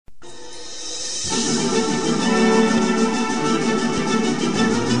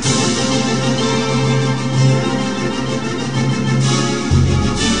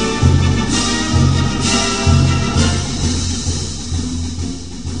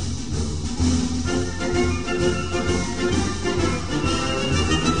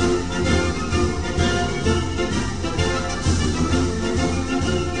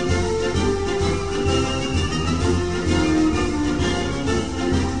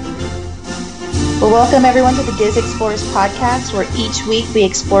Well, welcome everyone to the Diz Explorers podcast, where each week we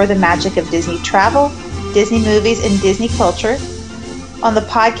explore the magic of Disney travel, Disney movies, and Disney culture. On the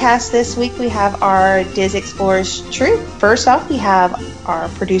podcast this week, we have our Diz Explorers troupe. First off, we have our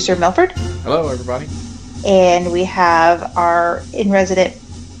producer, Milford. Hello, everybody. And we have our in-resident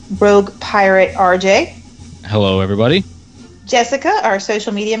rogue pirate, RJ. Hello, everybody. Jessica, our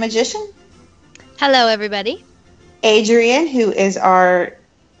social media magician. Hello, everybody. Adrienne, who is our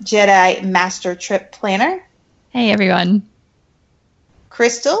Jedi Master Trip Planner. Hey, everyone.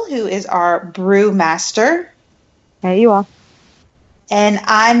 Crystal, who is our Brew Master. Hey, you all. And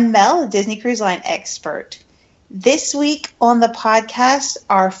I'm Mel, a Disney Cruise Line expert. This week on the podcast,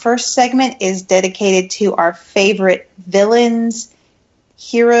 our first segment is dedicated to our favorite villains,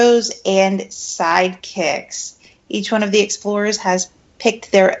 heroes, and sidekicks. Each one of the explorers has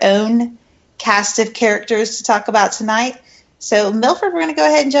picked their own cast of characters to talk about tonight. So, Milford, we're going to go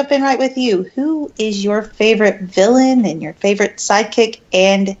ahead and jump in right with you. Who is your favorite villain and your favorite sidekick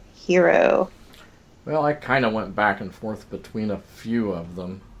and hero? Well, I kind of went back and forth between a few of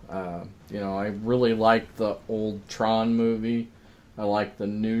them. I really like the old Tron movie. I like the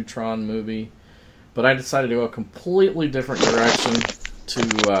new Tron movie. But I decided to go a completely different direction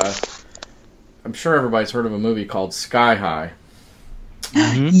to, I'm sure everybody's heard of a movie called Sky High.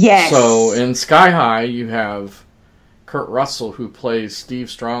 Mm-hmm. Yes. So, in Sky High, you have Kurt Russell, who plays Steve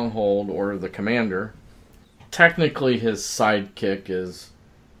Stronghold, or the Commander. Technically, his sidekick is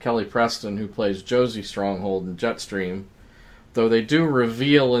Kelly Preston, who plays Josie Stronghold in Jetstream. Though they do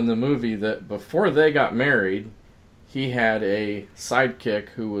reveal in the movie that before they got married, he had a sidekick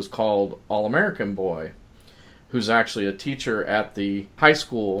who was called All-American Boy, who's actually a teacher at the high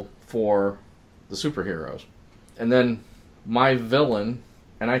school for the superheroes. And then my villain,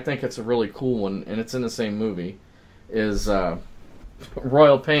 and I think it's a really cool one, and it's in the same movie, is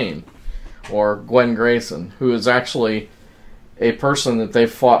Royal Pain, or Gwen Grayson, who is actually a person that they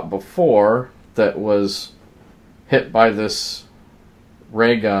fought before that was hit by this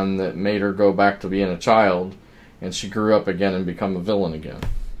ray gun that made her go back to being a child, and she grew up again and become a villain again.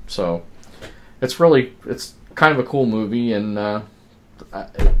 So it's kind of a cool movie, and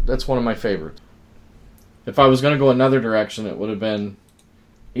that's one of my favorites. If I was going to go another direction, it would have been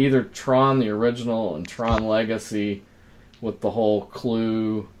either Tron, the original, and Tron Legacy with the whole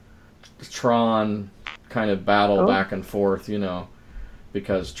Clue, Tron kind of battle back and forth,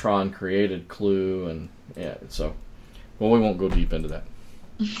 because Tron created Clue, and we won't go deep into that.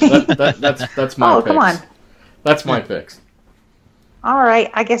 That's my picks. Come on. That's my picks. All right,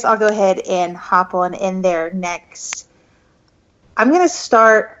 I guess I'll go ahead and hop on in there next. I'm going to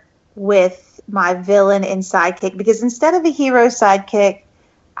start with my villain and sidekick, because instead of a hero sidekick,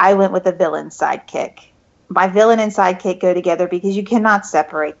 I went with a villain sidekick. My villain and sidekick go together because you cannot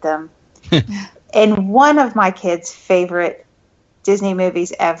separate them. And one of my kids' favorite Disney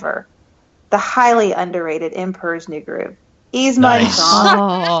movies ever, the highly underrated Emperor's New Groove. Yzma and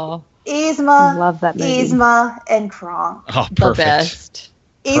Kronk. Oh, Yzma, love that movie. Yzma and Kronk. Oh, the perfect. best.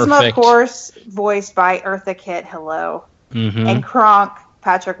 Yzma, of course, voiced by Eartha Kitt. Hello. Mm-hmm. And Kronk,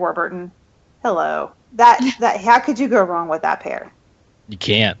 Patrick Warburton. Hello. That how could you go wrong with that pair? You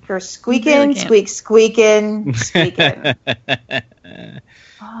can't. You're squeaking, Really can't. squeaking.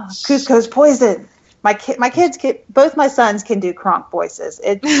 Cusco's poison. Both my sons can do Kronk voices.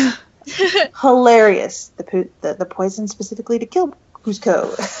 It's hilarious. The poison specifically to kill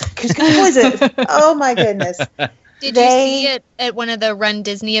Cusco. Cusco poison. Oh my goodness. Did you see it at one of the Run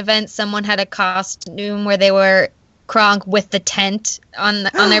Disney events? Someone had a costume where they were Kronk with the tent on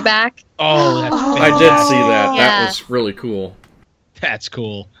their back. Oh, that's I did see that. Yeah. That was really cool. That's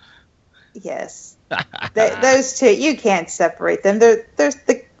cool. Yes. Those two, you can't separate them. There's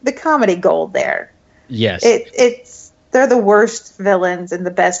the comedy gold there. Yes. They're the worst villains and the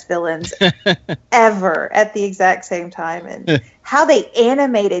best villains ever at the exact same time. And how they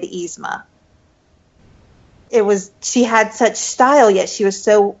animated Yzma. She had such style, yet she was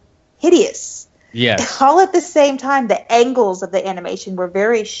so hideous. Yes. All at the same time, the angles of the animation were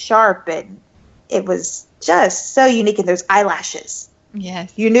very sharp, and it was just so unique. And those eyelashes.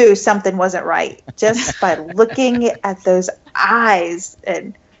 Yes. You knew something wasn't right just by looking at those eyes.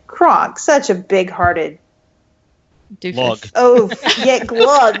 And Kronk, such a big-hearted Glug. Oh, yeah,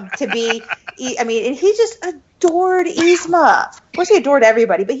 Glug to be. And he just adored Yzma. Of course, he adored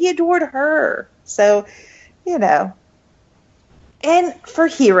everybody, but he adored her. So, And for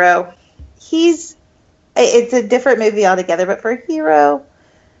Hero, it's a different movie altogether, but for Hero,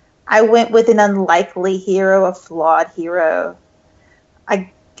 I went with an unlikely hero, a flawed hero.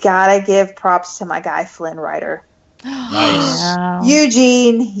 I gotta give props to my guy, Flynn Rider. Nice. Wow.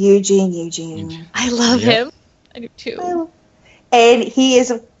 Eugene. I love Yep. him. I do too. And he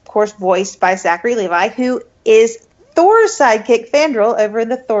is, of course, voiced by Zachary Levi, who is Thor's sidekick, Fandral, over in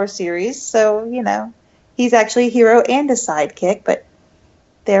the Thor series. So, he's actually a hero and a sidekick, but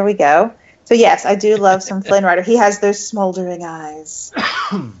there we go. So, yes, I do love some Flynn Rider. He has those smoldering eyes.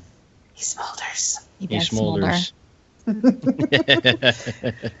 He smolders. He smolders.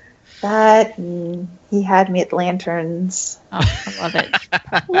 That, he had me at lanterns. Oh, I love it.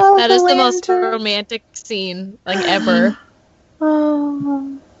 Love That is the most lantern. romantic scene, ever.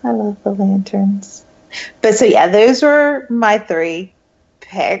 Oh, I love the lanterns. But so, yeah, those were my 3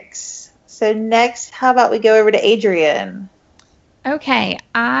 picks. So next, how about we go over to Adrienne? Okay,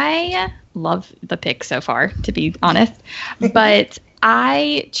 I love the pick so far, to be honest. But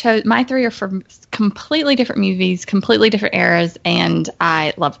I chose my 3 are from completely different movies, completely different eras, and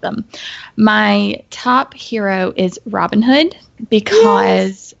I love them. My top hero is Robin Hood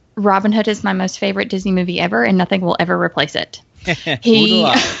because Robin Hood is my most favorite Disney movie ever, and nothing will ever replace it.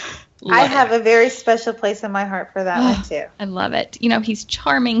 I have a very special place in my heart for that one, too. I love it. He's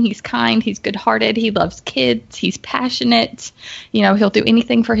charming, he's kind, he's good-hearted, he loves kids, he's passionate. He'll do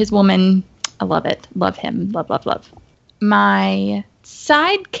anything for his woman. I love it. Love him. Love, love, love. My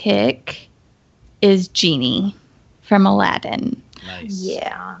sidekick is Genie from Aladdin. Nice.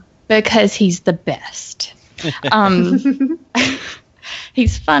 Yeah. Because he's the best.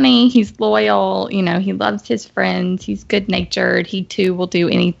 He's funny. He's loyal. He loves his friends. He's good-natured. He too will do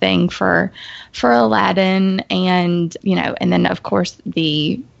anything for Aladdin. And and then of course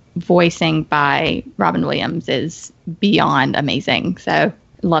the voicing by Robin Williams is beyond amazing. So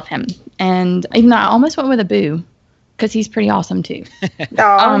love him. And even though I almost went with a Boo because he's pretty awesome too.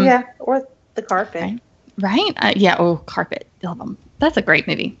 Oh yeah, or the carpet. Right? Yeah. Oh, Carpet. Love him. That's a great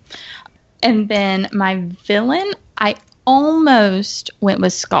movie. And then my villain, I almost went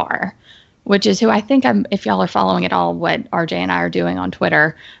with Scar, which is who I think if y'all are following at all what RJ and I are doing on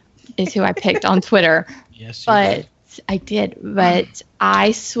Twitter, is who I picked on Twitter. Yes, but I did. But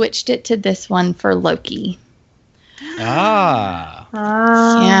I switched it to this one for Loki. Yeah.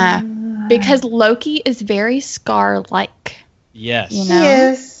 Because Loki is very Scar-like. Yes.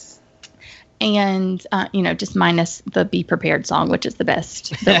 Yes. And, just minus the Be Prepared song, which is the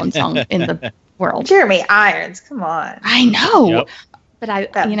best villain song in the world. Jeremy Irons, come on. I know. Yep. But I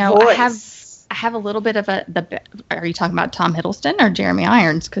voice. have a little bit of are you talking about Tom Hiddleston or Jeremy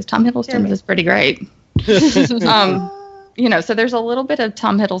Irons? Because Tom Hiddleston was pretty great. So there's a little bit of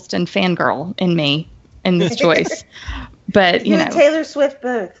Tom Hiddleston fangirl in me in this choice. But, you and Taylor Swift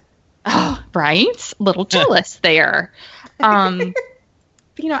both. Oh, right? A little jealous there. I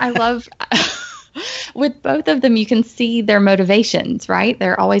love with both of them, you can see their motivations, right?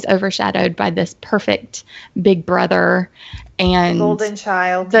 They're always overshadowed by this perfect big brother and the golden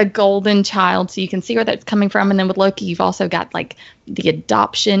child. So you can see where that's coming from. And then with Loki, you've also got the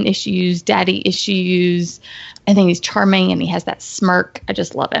adoption issues, daddy issues. I think he's charming and he has that smirk. I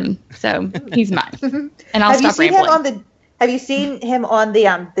just love him. So he's mine. And I'll stop rambling. Have you seen him on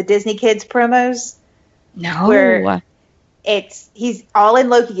the Disney Kids promos? No. Where he's all in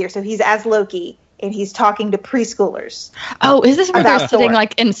Loki gear, so he's as Loki, and he's talking to preschoolers. Oh, is this where they're sitting Thor.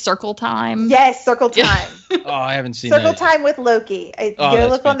 in circle time? Yes, circle time. Oh, I haven't seen circle time with Loki. Go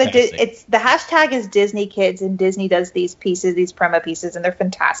look on the hashtag is Disney Kids, and Disney does these promo pieces, and they're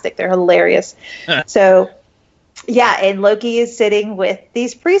fantastic. They're hilarious. So, yeah, and Loki is sitting with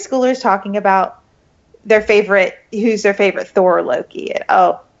these preschoolers talking about who's their favorite Thor or Loki. And,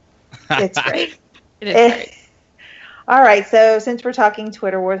 it's great. It is great. All right, so since we're talking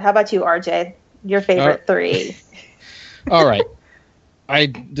Twitter wars, how about you, RJ? Your favorite 3. All right.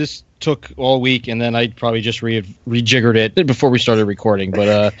 This took all week, and then I probably just rejiggered it before we started recording.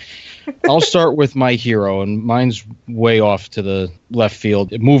 But I'll start with my hero, and mine's way off to the left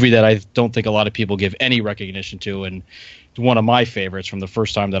field. A movie that I don't think a lot of people give any recognition to, and it's one of my favorites from the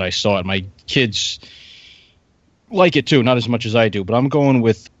first time that I saw it. My kids like it too, not as much as I do, but I'm going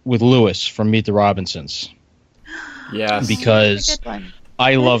with Lewis from Meet the Robinsons. Yes. Because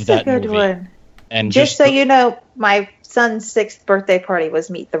I love that movie. One. And just so you know, my son's 6th birthday party was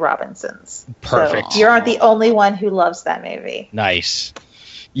Meet the Robinsons. Perfect. So you aren't the only one who loves that movie. Nice.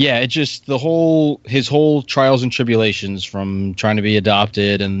 Yeah, it just his whole trials and tribulations from trying to be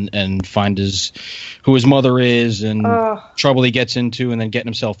adopted and find who his mother is and trouble he gets into and then getting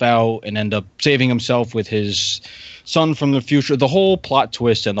himself out and end up saving himself with his son from the future. The whole plot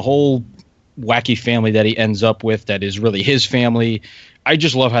twist and the whole wacky family that he ends up with that is really his family. I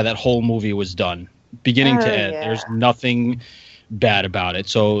just love how that whole movie was done, beginning to end. Yeah. There's nothing bad about it.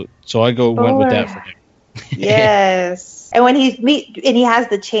 So I went with that for him. Yes. And when he has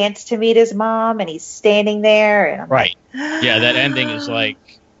the chance to meet his mom, and he's standing there, and I'm right. Yeah, that ending is like,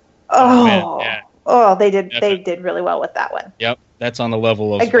 oh, man, yeah. Oh, they did really well with that one. Yep, that's on the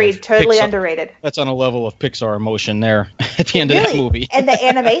level of agreed. Totally Pixar, underrated. That's on a level of Pixar emotion there at the end of that movie. And the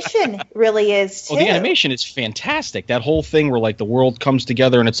animation really is too. Oh, the animation is fantastic. That whole thing where like the world comes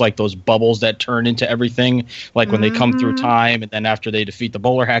together and it's like those bubbles that turn into everything, like when they come through time, and then after they defeat the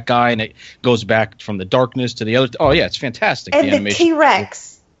bowler hat guy, and it goes back from the darkness to the other. Oh yeah, it's fantastic. And the animation.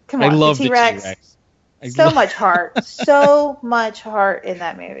 T-Rex. Come on, I love the T-Rex. So much heart in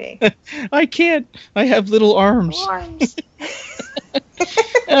that movie. I can't. I have little arms.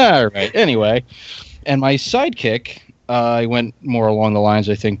 All right. Anyway, and my sidekick, I went more along the lines,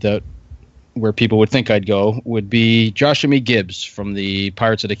 I think, that where people would think I'd go would be Josh and Gibbs from the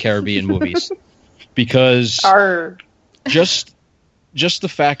Pirates of the Caribbean movies, because just the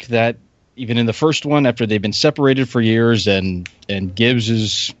fact that even in the first one, after they've been separated for years, and Gibbs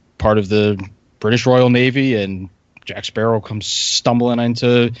is part of the British Royal Navy, and Jack Sparrow comes stumbling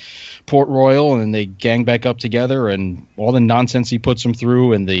into Port Royal, and they gang back up together, and all the nonsense he puts them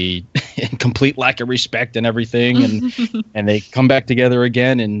through, and the complete lack of respect and everything, and and they come back together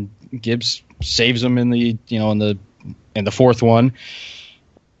again, and Gibbs saves them in the fourth one.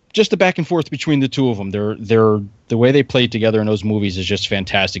 Just the back and forth between the two of them, they're the way they played together in those movies is just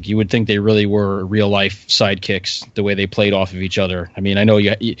fantastic. You would think they really were real life sidekicks, the way they played off of each other. I mean, I know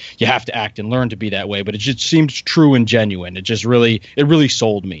you have to act and learn to be that way, but it just seems true and genuine. It really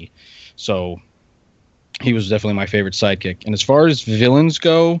sold me. So he was definitely my favorite sidekick. And as far as villains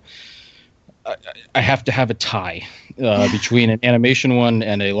go, I have to have a tie between an animation one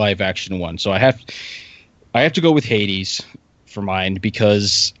and a live action one. So I have to go with Hades for mine,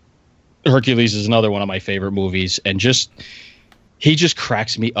 because Hercules is another one of my favorite movies, and he just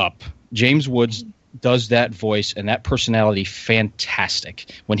cracks me up. James Woods does that voice and that personality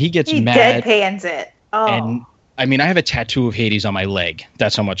fantastic. When he gets mad, deadpans it. Oh. And I mean, I have a tattoo of Hades on my leg.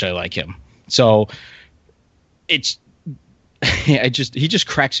 That's how much I like him. So it's he just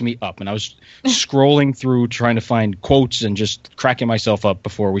cracks me up. And I was scrolling through trying to find quotes and just cracking myself up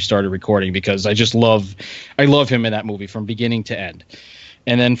before we started recording, because I love him in that movie from beginning to end.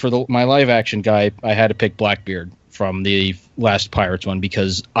 And then for my live action guy, I had to pick Blackbeard from the last Pirates one,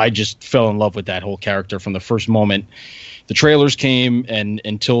 because I just fell in love with that whole character from the first moment the trailers came, and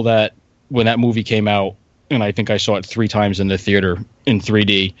until when that movie came out, and I think I saw it 3 times in the theater in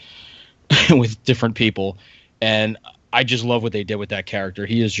 3D with different people. And I just love what they did with that character.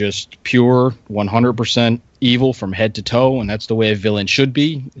 He is just pure 100% evil from head to toe, and that's the way a villain should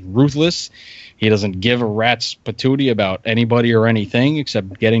be, ruthless. He doesn't give a rat's patootie about anybody or anything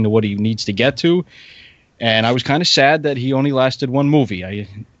except getting to what he needs to get to. And I was kind of sad that he only lasted 1 movie. I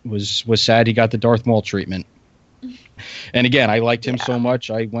was sad he got the Darth Maul treatment. And again, I liked him so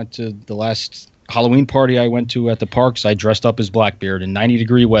much. I went to the last Halloween party I went to at the parks. I dressed up as Blackbeard in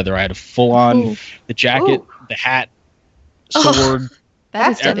 90-degree weather. I had a full-on the jacket, the hat, sword.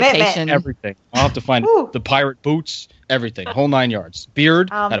 That is dedication. Everything. I'll have to find the pirate boots, everything, whole 9 yards. Beard,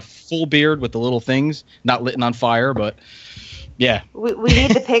 had a full beard with the little things, not lit on fire, but yeah. We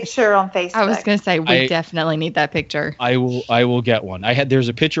need the picture on Facebook. I was going to say we definitely need that picture. I will get one. There's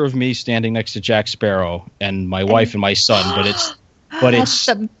a picture of me standing next to Jack Sparrow and my wife and my son, that's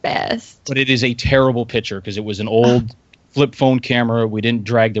the best. But it is a terrible picture because it was an old flip phone camera. We didn't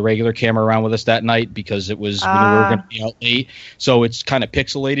drag the regular camera around with us that night because it was we were going to be out late. So it's kind of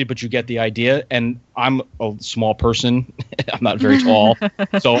pixelated, but you get the idea. And I'm a small person. I'm not very tall.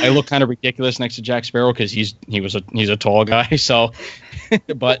 So I look kind of ridiculous next to Jack Sparrow because he's a tall guy. So,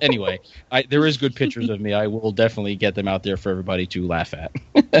 but anyway, there is good pictures of me. I will definitely get them out there for everybody to laugh at.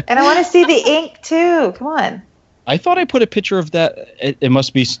 And I want to see the ink too. Come on. I thought I put a picture of that. It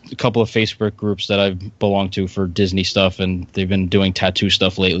must be a couple of Facebook groups that I belong to for Disney stuff, and they've been doing tattoo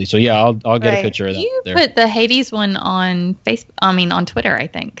stuff lately. So yeah, I'll get a picture of that. You put the Hades one on on Twitter, I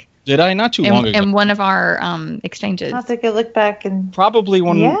think. Did I? Not too long ago. In one of our exchanges. I'll have to go look back and probably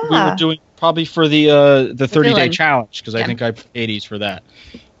when we were doing for the 30-day challenge, because I think I put Hades for that.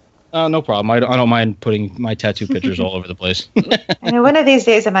 No problem. I don't mind putting my tattoo pictures all over the place. I mean, one of these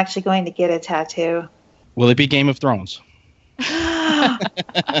days I'm actually going to get a tattoo. Will it be Game of Thrones? Don't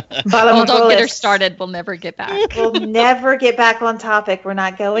get her started. We'll never get back. We'll never get back on topic. We're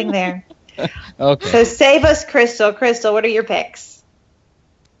not going there. Okay. So save us, Crystal. Crystal, what are your picks?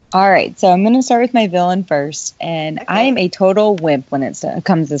 All right. So I'm going to start with my villain first. And I am a total wimp when it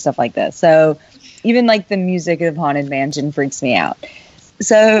comes to stuff like this. So even like the music of Haunted Mansion freaks me out.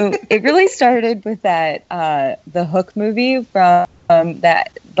 So it really started with that the Hook movie from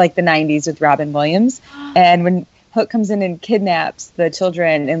that like the 90s with Robin Williams. And when Hook comes in and kidnaps the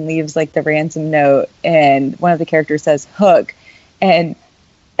children and leaves like the ransom note, and one of the characters says Hook, and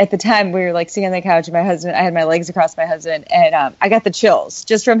at the time we were like sitting on the couch and I had my legs across my husband, and I got the chills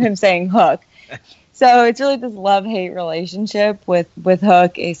just from him saying Hook. So it's really this love-hate relationship with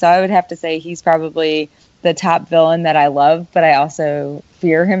Hook. So I would have to say he's probably the top villain that I love, but I also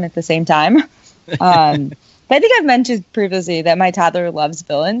fear him at the same time. But I think I've mentioned previously that my toddler loves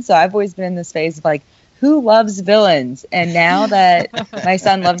villains, so I've always been in this phase of like, who loves villains? And now that my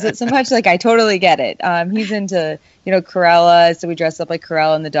son loves it so much, like I totally get it. He's into, Cruella, so we dress up like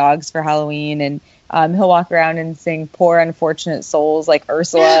Cruella and the dogs for Halloween, and he'll walk around and sing "Poor Unfortunate Souls" like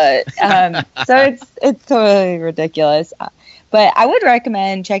Ursula. So it's totally ridiculous. But I would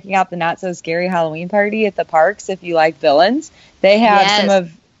recommend checking out the Not So Scary Halloween Party at the parks if you like villains. They have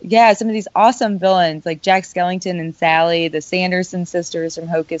some of these awesome villains like Jack Skellington and Sally, the Sanderson sisters from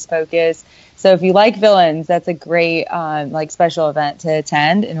Hocus Pocus. So if you like villains, that's a great special event to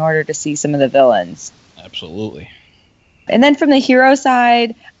attend in order to see some of the villains. Absolutely. And then from the hero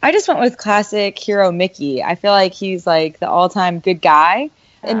side, I just went with classic hero Mickey. I feel like he's like the all-time good guy.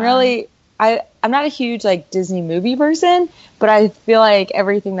 And really, I'm not a huge like Disney movie person, but I feel like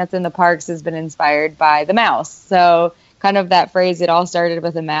everything that's in the parks has been inspired by the mouse. So kind of that phrase, it all started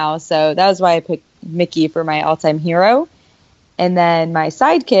with a mouse. So that was why I picked Mickey for my all-time hero. And then my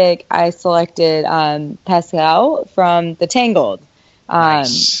sidekick, I selected Pascal from The Tangled.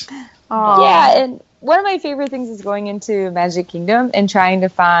 Nice. Yeah, and one of my favorite things is going into Magic Kingdom and trying to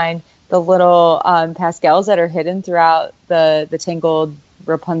find the little Pascals that are hidden throughout the Tangled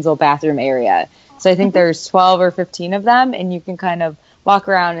Rapunzel bathroom area. So I think there's 12 or 15 of them, and you can kind of walk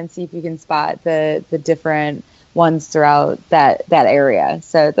around and see if you can spot the different ones throughout that area.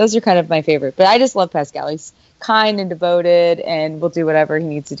 So those are kind of my favorite. But I just love Pascal. He's kind and devoted and will do whatever he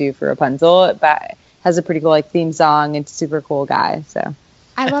needs to do for Rapunzel, but has a pretty cool like theme song and super cool guy. So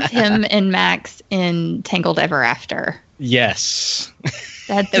I love him and Max in Tangled Ever After. Yes.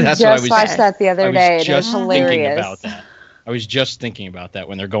 That's just what I was watched that the other day. It was hilarious. About that. I was just thinking about that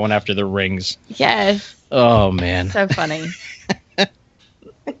when they're going after the rings. Yes. Oh man. So funny.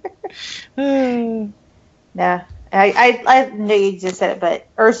 Yeah, I knew you just said it, but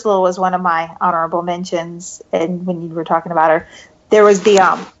Ursula was one of my honorable mentions. And when you were talking about her, there was the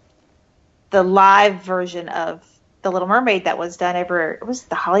live version of The Little Mermaid that was done over, it was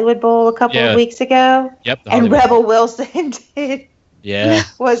the Hollywood Bowl a couple of weeks ago. Yep. And Rebel Wilson did. Yeah.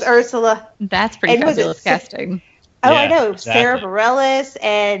 Was Ursula. That's pretty fabulous casting. Oh, yeah, I know. Exactly. Sarah Bareilles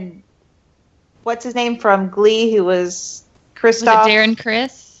and what's his name from Glee, who was Kristoff. Was it Darren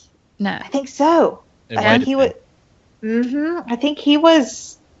Criss? No. I think so. I think he was. I think he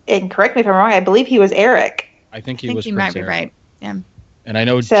was. And correct me if I'm wrong. I believe he was Eric. I think he might be right. Yeah. And I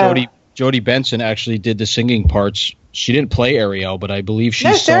know Jodie Benson actually did the singing parts. She didn't play Ariel, but I believe she.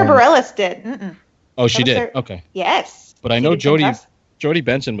 No, Sarah Bareilles did. Mm-mm. Oh, she did. Okay. Yes. But I know Jodie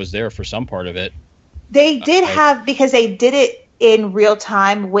Benson was there for some part of it. They did have, because they did it in real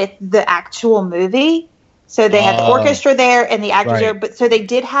time with the actual movie. So they had the orchestra there and the actors there, but so they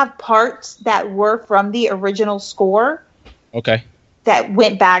did have parts that were from the original score. Okay. That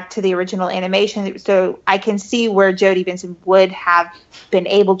went back to the original animation. So I can see where Jodie Benson would have been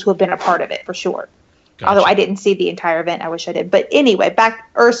able to have been a part of it for sure. Gotcha. Although I didn't see the entire event, I wish I did. But anyway, back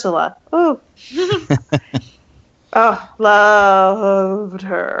Ursula. Ooh. Oh, loved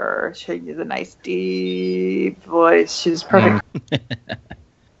her. She has a nice deep voice. She's perfect.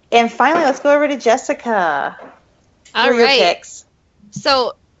 And finally, let's go over to Jessica. All right. Your picks.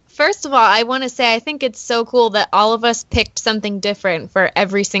 So, first of all, I want to say I think it's so cool that all of us picked something different for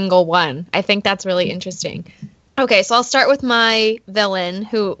every single one. I think that's really interesting. Okay, so I'll start with my villain,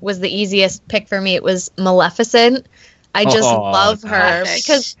 who was the easiest pick for me. It was Maleficent. I just love her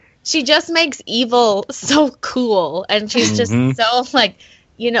because she just makes evil so cool. And she's just so,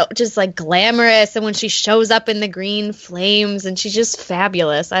 just like glamorous, and when she shows up in the green flames, and she's just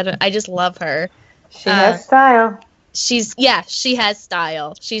fabulous. I just love her. She has style. She has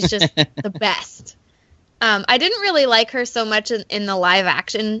style. She's just the best. I didn't really like her so much in the live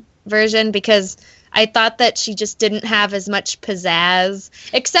action version because I thought that she just didn't have as much pizzazz,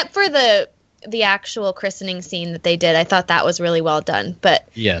 except for the actual christening scene that they did. I thought that was really well done, but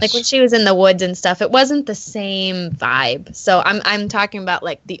like when she was in the woods and stuff, it wasn't the same vibe. So I'm talking about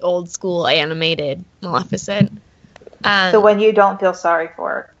like the old school animated Maleficent, the one you don't feel sorry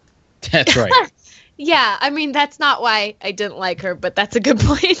for. That's right. Yeah, I mean that's not why I didn't like her, but that's a good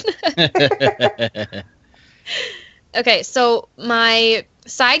point. Okay, so my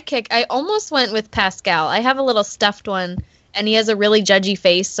sidekick, I almost went with Pascal. I have a little stuffed one and he has a really judgy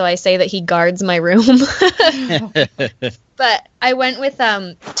face, so I say that he guards my room. But I went with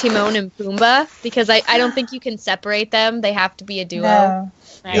Timon and Pumbaa because I don't think you can separate them. They have to be a duo. No.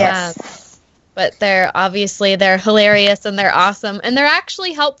 Yes. But they're hilarious and they're awesome and they're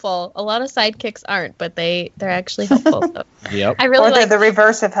actually helpful. A lot of sidekicks aren't, but they're actually helpful. So. Yep. I really they're the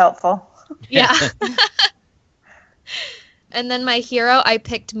reverse of helpful. Yeah. And then my hero, I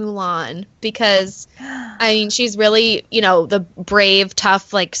picked Mulan because, I mean, she's really, the brave,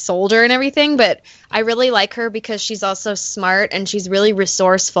 tough, soldier and everything, but I really like her because she's also smart and she's really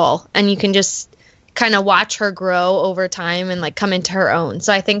resourceful, and you can just kind of watch her grow over time and, come into her own.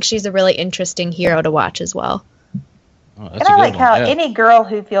 So I think she's a really interesting hero to watch as well. Oh, and I like how any girl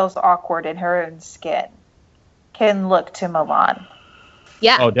who feels awkward in her own skin can look to Mulan.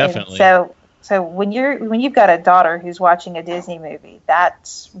 Yeah. Oh, definitely. So when you've got a daughter who's watching a Disney movie,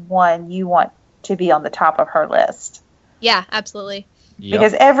 that's one you want to be on the top of her list. Yeah, absolutely. Yep.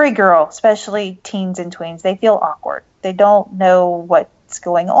 Because every girl, especially teens and tweens, they feel awkward. They don't know what's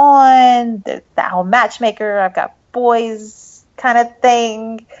going on. That whole matchmaker, I've got boys kind of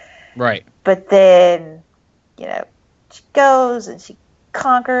thing. Right. But then, she goes and she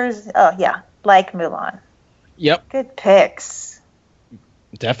conquers. Oh, yeah, like Mulan. Yep. Good picks.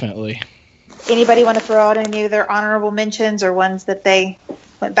 Definitely. Anybody want to throw out any of their honorable mentions or ones that they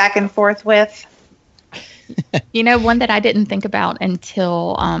went back and forth with? One that I didn't think about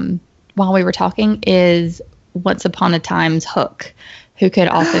until while we were talking is Once Upon a Time's Hook, who could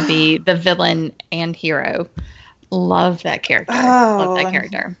also be the villain and hero. Love that character. Love that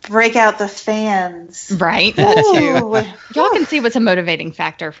character. Break out the fans. Right. That too. Y'all can see what's a motivating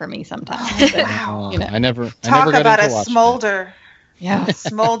factor for me sometimes. Wow. I never Talk got about into a smolder. That. Yeah.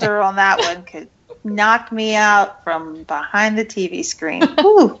 Smolder on that one could knock me out from behind the TV screen.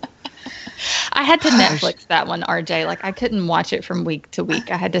 Ooh. I had to Netflix that one, RJ. I couldn't watch it from week to week.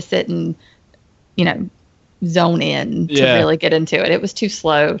 I had to sit and, zone in to really get into it. It was too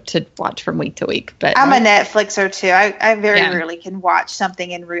slow to watch from week to week. But I'm a Netflixer too. I very rarely can watch something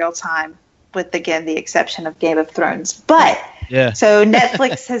in real time, with again the exception of Game of Thrones. But so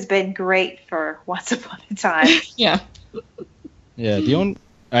Netflix has been great for Once Upon a Time. Yeah. Yeah,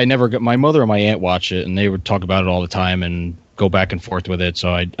 my mother and my aunt watch it, and they would talk about it all the time and go back and forth with it. So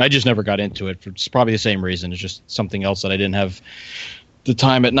I just never got into it. It's probably the same reason. It's just something else that I didn't have the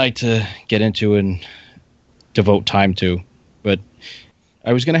time at night to get into and devote time to. But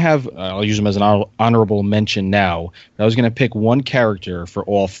I was going to have, I'll use them as an honorable mention now. I was going to pick one character for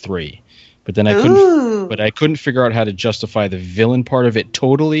all three, but then I couldn't figure out how to justify the villain part of it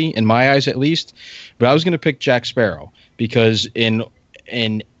totally, in my eyes at least. But I was going to pick Jack Sparrow because in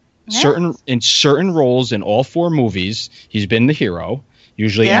certain roles in all four movies, he's been the hero.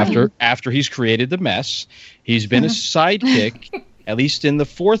 Usually after he's created the mess, he's been a sidekick. At least in the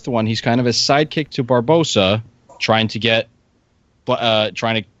fourth one, he's kind of a sidekick to Barbossa, trying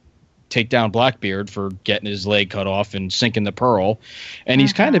to take down Blackbeard for getting his leg cut off and sinking the Pearl. And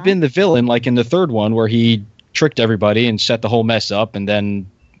he's kind of been the villain, like in the third one, where he tricked everybody and set the whole mess up. And then,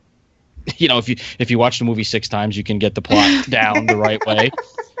 if you watch the movie 6 times, you can get the plot down the right way.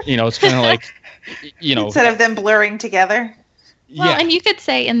 It's kind of like, instead of them blurring together. Well, and you could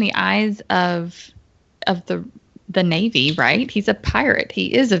say in the eyes of the Navy, right? He's a pirate.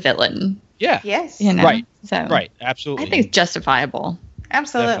 He is a villain. Yeah. Yes. Right. So right. Absolutely. I think it's justifiable.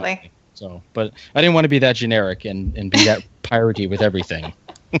 Absolutely. Definitely. So, but I didn't want to be that generic and be that piratey with everything.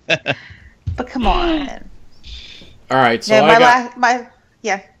 But come on. All right. So Go ahead,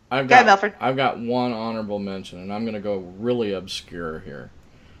 Milford. I've got one honorable mention, and I'm going to go really obscure here.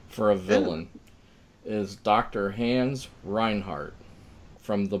 For a villain, is Dr. Hans Reinhardt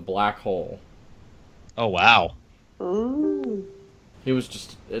from The Black Hole. Oh wow. Ooh. He was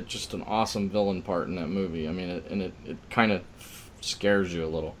just an awesome villain part in that movie. I mean, it kind of scares you a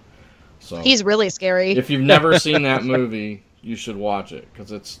little. So he's really scary. If you've never seen that movie, you should watch it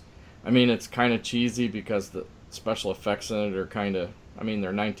because it's kind of cheesy because the special effects in it are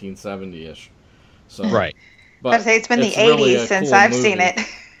they're 1970-ish. So right. But I'd say it's been the 80s since I've seen it.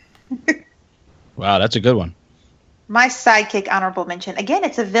 Wow, that's a good one. My sidekick honorable mention. Again,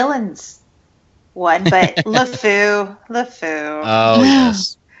 it's a villain's one, but LeFou. Oh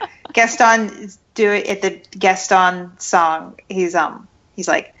yes. Gaston at the Gaston song. He's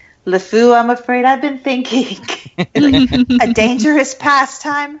like, LeFou, I'm afraid I've been thinking. A dangerous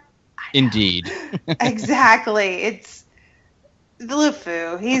pastime. Indeed. Exactly. It's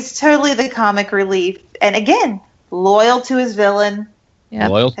LeFou. He's totally the comic relief, and again, loyal to his villain. Yeah,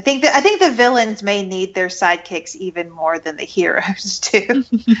 loyal. I think the villains may need their sidekicks even more than the heroes do.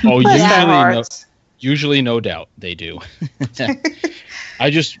 Oh, Usually, no doubt, they do. I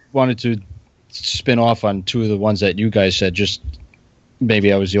just wanted to spin off on two of the ones that you guys said. Just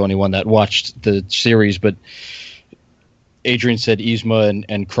maybe I was the only one that watched the series, but Adrienne said Yzma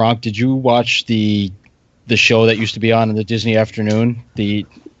and Kronk. Did you watch the show that used to be on in the Disney afternoon?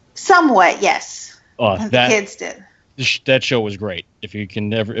 Somewhat, yes. The kids did. That show was great. If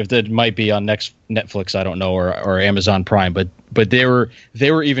that might be on Netflix, I don't know, or Amazon Prime, but they were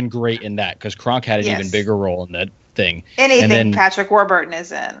even great in that because Kronk had an even bigger role in that thing. Anything Patrick Warburton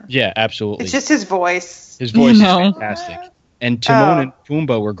is in. Yeah, absolutely. It's just his voice. His voice is fantastic. And Timon and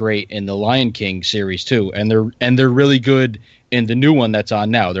Pumbaa were great in the Lion King series too, and they're really good in the new one that's on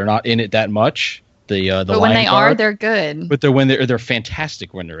now. They're not in it that much. But when they are, they're good. But they're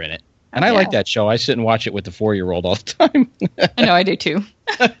fantastic when they're in it. And I like that show. I sit and watch it with the 4-year-old all the time. I know, I do too.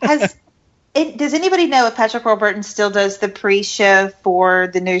 Does anybody know if Patrick Warburton still does the pre-show for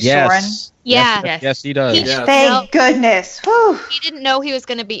the new Soren? Yeah. Yes, he does. Thank goodness. Whew. He didn't know he was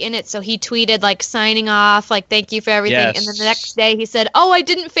going to be in it, so he tweeted, like, signing off, like, thank you for everything. Yes. And then the next day he said, oh, I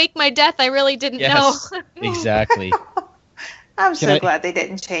didn't fake my death. I really didn't know. Exactly. I'm so glad they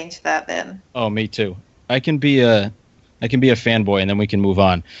didn't change that then. Oh, me too. I can be a fanboy, and then we can move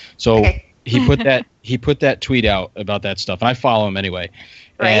on. So he put that tweet out about that stuff, and I follow him anyway.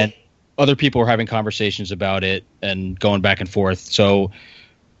 Right. And other people were having conversations about it and going back and forth. So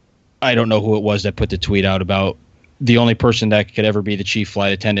I don't know who it was that put the tweet out about the only person that could ever be the chief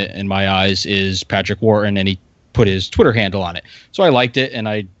flight attendant in my eyes is Patrick Warburton, and he put his Twitter handle on it. So I liked it, and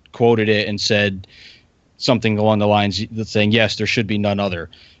I quoted it and said something along the lines of saying, yes, there should be none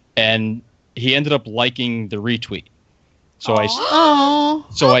other. And he ended up liking the retweet. So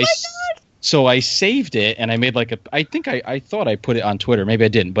I saved it, and I made I thought I put it on Twitter. Maybe I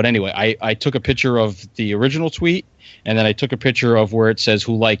didn't. But anyway, I took a picture of the original tweet, and then I took a picture of where it says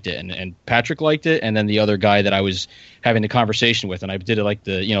who liked it. And Patrick liked it, and then the other guy that I was having the conversation with. And I did it like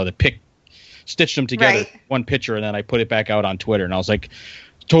the pic, stitched them together, one picture, and then I put it back out on Twitter. And I was like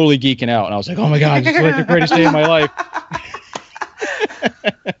totally geeking out. And I was like, oh my God, this is like the greatest day of my life.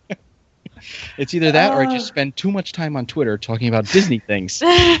 It's either that or I just spend too much time on Twitter talking about Disney things.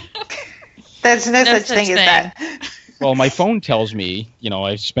 There's no such thing as that. Well, my phone tells me,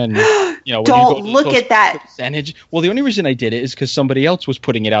 I spend, don't look at that percentage. Well, the only reason I did it is because somebody else was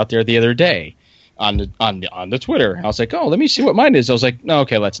putting it out there the other day on the Twitter. I was like, oh, let me see what mine is. I was like, no,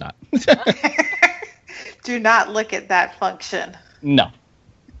 okay, let's not. Do not look at that function. No.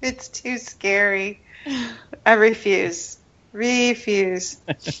 It's too scary. I refuse.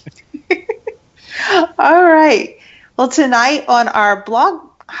 All right. Well, tonight on our blog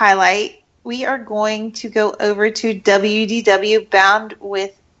highlight, we are going to go over to WDW Bound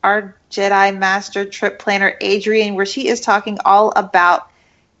with our Jedi Master trip planner, Adrienne, where she is talking all about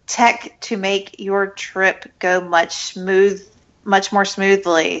tech to make your trip go much more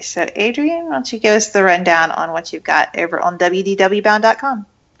smoothly. So, Adrienne, why don't you give us the rundown on what you've got over on WDWbound.com?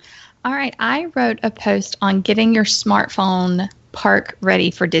 All right. I wrote a post on getting your smartphone park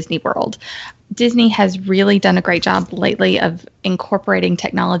ready for Disney World. Disney has really done a great job lately of incorporating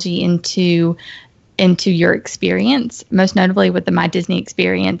technology into your experience, most notably with the My Disney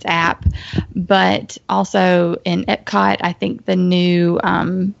Experience app, but also in Epcot. I think the new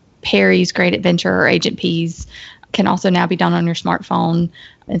Perry's Great Adventure or Agent P's can also now be done on your smartphone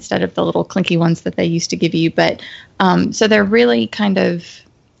instead of the little clinky ones that they used to give you. But so they're really kind of,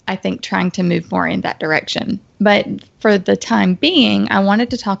 I think, trying to move more in that direction. But for the time being, I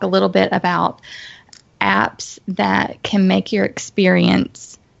wanted to talk a little bit about apps that can make your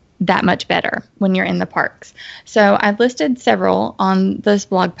experience that much better when you're in the parks. So I listed several on this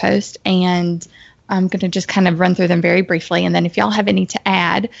blog post, and I'm going to just kind of run through them very briefly. And then if y'all have any to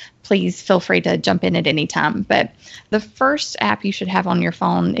add, please feel free to jump in at any time. But the first app you should have on your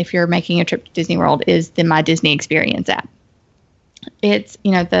phone if you're making a trip to Disney World is the My Disney Experience app. It's,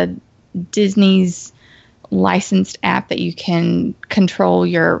 the Disney's licensed app that you can control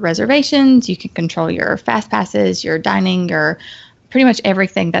your reservations, you can control your fast passes, your dining, your pretty much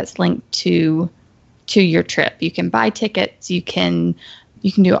everything that's linked to your trip. You can buy tickets, you can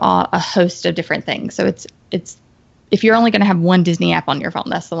do a host of different things. So it's if you're only going to have one Disney app on your phone,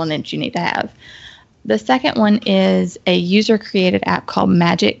 that's the one that you need to have. The second one is a user-created app called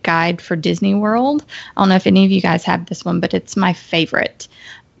Magic Guide for Disney World. I don't know if any of you guys have this one, but it's my favorite.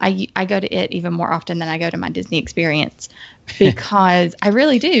 I go to it even more often than I go to My Disney Experience because I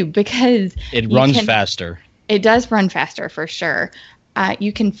really do, because it runs faster. It does run faster for sure.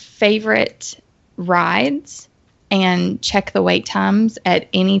 You can favorite rides and check the wait times at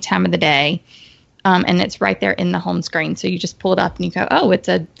any time of the day. and it's right there in the home screen. So you just pull it up and you go, oh, it's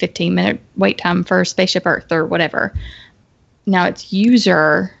a 15-minute wait time for Spaceship Earth or whatever. Now it's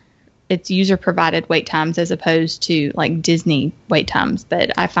user provided wait times as opposed to like Disney wait times,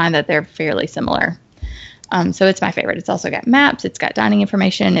 but I find that they're fairly similar. So it's my favorite. It's also got maps, it's got dining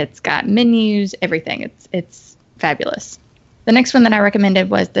information, it's got menus, everything. It's fabulous. The next one that I recommended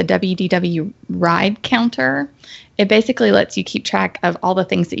was the WDW Ride Counter. It basically lets you keep track of all the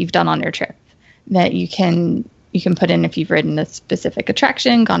things that you've done on your trip, that you can put in if you've ridden a specific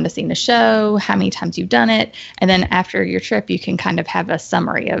attraction, gone to see a show, how many times you've done it. And then after your trip, you can kind of have a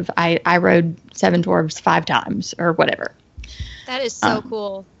summary of, I rode Seven Dwarfs 5 times or whatever. That is so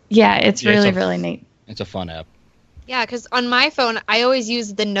cool. Yeah, it's really neat. It's a fun app. Yeah, because on my phone, I always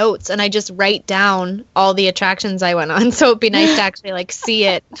use the notes and I just write down all the attractions I went on. So it'd be nice to actually like see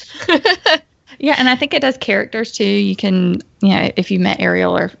it. Yeah, and I think it does characters too. You can, if you met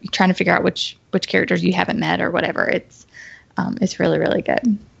Ariel or you're trying to figure out which characters you haven't met or whatever, it's really, really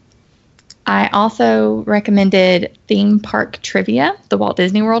good. I also recommended Theme Park Trivia, the Walt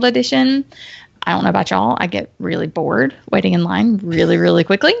Disney World edition. I don't know about y'all. I get really bored waiting in line really, really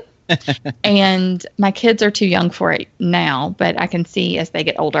quickly. And my kids are too young for it now, but I can see as they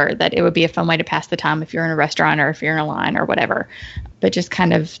get older that it would be a fun way to pass the time if you're in a restaurant or if you're in a line or whatever, but just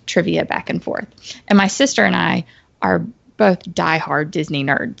kind of trivia back and forth. And my sister and I are both diehard Disney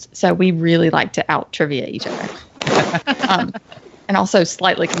nerds, so we really like to out trivia each other. And also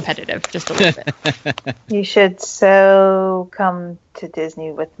slightly competitive, just a little bit. You should so come to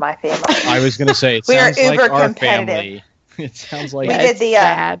Disney with my family. I was going to say, it sounds like our family. It sounds like we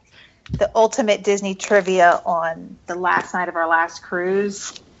did the ultimate Disney trivia on the last night of our last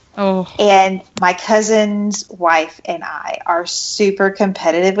cruise. Oh. And my cousin's wife and I are super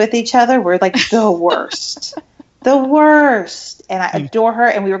competitive with each other. We're like the worst. The worst. And I adore her.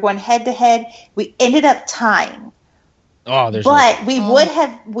 And we were going head to head. We ended up tying. We would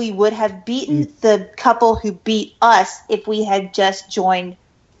have beaten the couple who beat us if we had just joined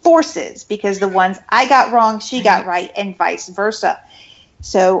forces, because the ones I got wrong, she got right, and vice versa.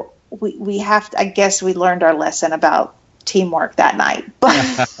 So we have to, I guess we learned our lesson about teamwork that night.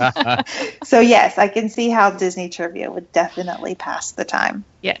 But so yes, I can see how Disney trivia would definitely pass the time.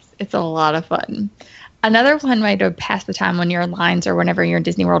 Yes, it's a lot of fun. Another fun way to pass the time when you're in lines or whenever you're in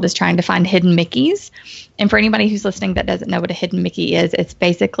Disney World is trying to find hidden Mickeys. And for anybody who's listening that doesn't know what a hidden Mickey is, it's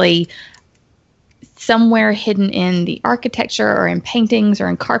basically somewhere hidden in the architecture or in paintings or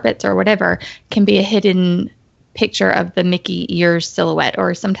in carpets or whatever can be a hidden picture of the Mickey ears silhouette,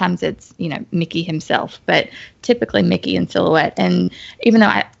 or sometimes it's, Mickey himself, but typically Mickey in silhouette. And even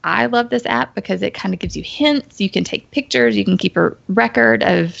though I love this app because it kind of gives you hints, you can take pictures, you can keep a record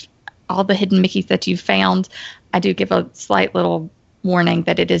of all the hidden Mickeys that you've found. I do give a slight little warning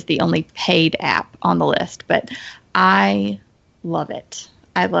that it is the only paid app on the list, but I love it.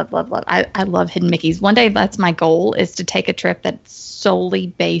 I love. I love hidden Mickeys. One day, that's my goal, is to take a trip that's solely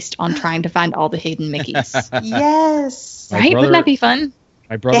based on trying to find all the hidden Mickeys. Yes. Right? Wouldn't that be fun?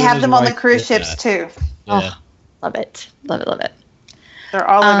 They have them on the cruise ships too. Yeah. Oh, love it. Love it. They're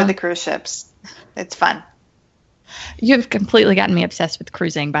all over the cruise ships. It's fun. You've completely gotten me obsessed with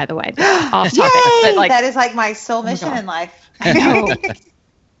cruising, by the way. Off topic. Yay! But that is like my sole mission in life. I know.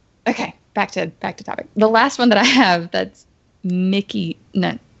 Okay, back to topic. The last one that I have that's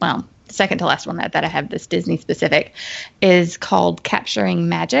second to last one that I have that's Disney specific is called Capturing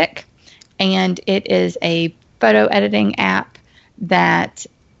Magic, and it is a photo editing app that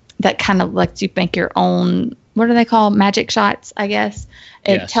kind of lets you make your own, what do they call, magic shots, I guess.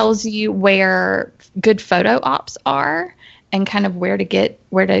 It tells you where good photo ops are and kind of where to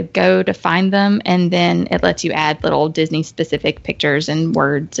go to find them, and then it lets you add little Disney specific pictures and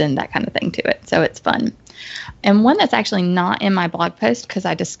words and that kind of thing to it. So it's fun. And one that's actually not in my blog post because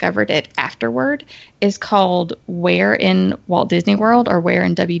I discovered it afterward is called Where in Walt Disney World, or Where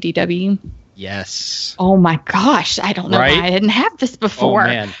in WDW. Yes. Oh my gosh. I don't know why I didn't have this before. Oh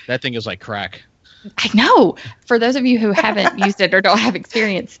man, that thing is like crack. I know. For those of you who haven't used it or don't have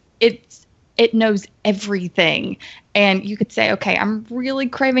experience, it knows everything. And you could say, okay, I'm really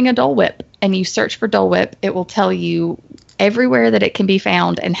craving a Dole Whip. And you search for Dole Whip. It will tell you everywhere that it can be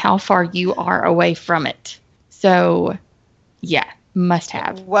found and how far you are away from it. So, yeah, must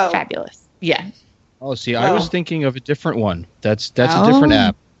have. Whoa. Fabulous. Yeah. Oh, see, I was thinking of a different one. That's a different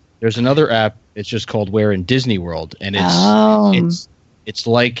app. There's another app. It's just called Where in Disney World, and it's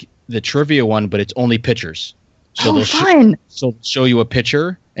like the trivia one, but it's only pictures. So fun. So they'll show you a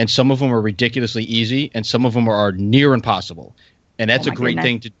picture, and some of them are ridiculously easy, and some of them are near impossible. And that's a great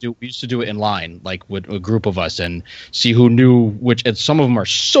thing to do. We used to do it in line, like with a group of us, and see who knew which. And some of them are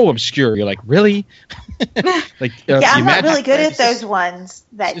so obscure. You're like, really? Like, I'm not really good at those ones.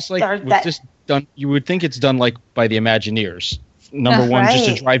 That it's like just done. You would think it's done like by the Imagineers. Number one,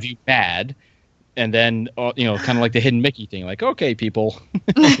 just to drive you mad, and then kind of like the Hidden Mickey thing. Like, okay, people,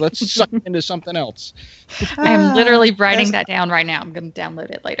 let's suck into something else. I'm literally writing that down right now. I'm going to download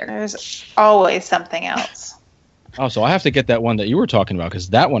it later. There's always something else. Oh, so I have to get that one that you were talking about, because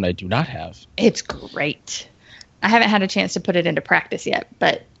that one I do not have. It's great. I haven't had a chance to put it into practice yet,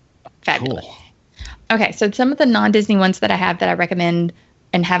 but fabulous. Cool. Okay, so some of the non-Disney ones that I have that I recommend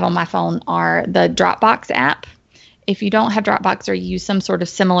and have on my phone are the Dropbox app. If you don't have Dropbox or use some sort of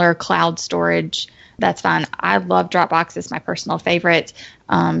similar cloud storage, that's fine. I love Dropbox. It's my personal favorite.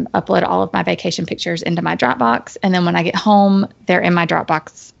 Upload all of my vacation pictures into my Dropbox, and then when I get home, they're in my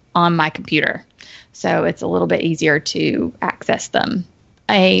Dropbox on my computer. So it's a little bit easier to access them.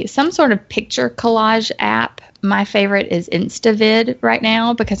 Some sort of picture collage app. My favorite is InstaVid right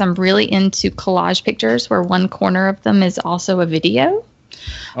now, because I'm really into collage pictures where one corner of them is also a video.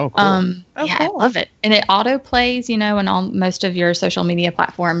 Oh, cool. Cool. I love it. And it auto plays, in most of your social media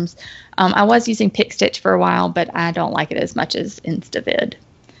platforms. I was using PicStitch for a while, but I don't like it as much as InstaVid.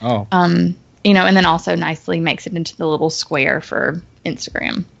 Oh. And then also nicely makes it into the little square for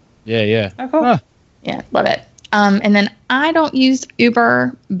Instagram. Yeah. Oh, cool. Huh. Yeah, love it. And then I don't use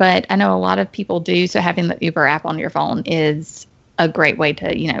Uber, but I know a lot of people do. So having the Uber app on your phone is a great way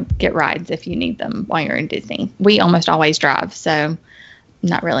to, get rides if you need them while you're in Disney. We almost always drive, so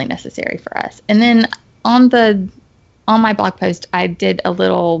not really necessary for us. And then on my blog post, I did a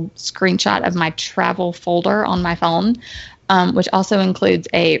little screenshot of my travel folder on my phone, which also includes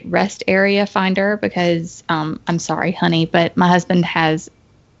a rest area finder, because I'm sorry, honey, but my husband has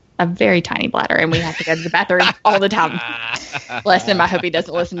a very tiny bladder, and we have to go to the bathroom all the time. Bless him. I hope he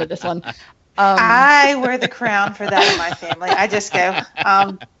doesn't listen to this one. I wear the crown for that in my family. I just go,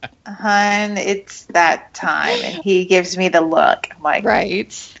 hun, it's that time. And he gives me the look. I'm like,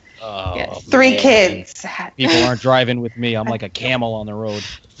 right. Oh, yes. 3 kids. People aren't driving with me. I'm like a camel on the road.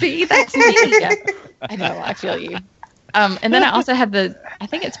 See, that's me. Yeah. I know. I feel you. And then I also have I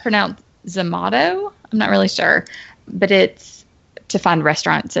think it's pronounced Zomato. I'm not really sure, but it's to find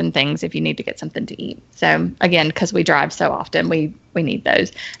restaurants and things if you need to get something to eat. So again, because we drive so often, we need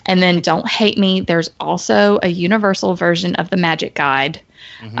those. And then don't hate me, there's also a universal version of the Magic Guide.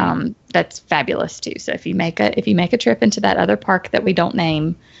 That's fabulous too. So if you make a trip into that other park that we don't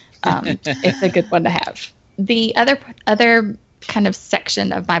name, it's a good one to have. The other kind of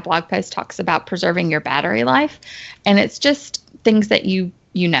section of my blog post talks about preserving your battery life, and it's just things that if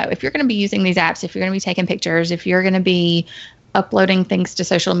you're going to be using these apps, if you're going to be taking pictures, if you're going to be uploading things to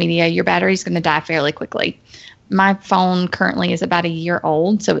social media, your battery's going to die fairly quickly. My phone currently is about a year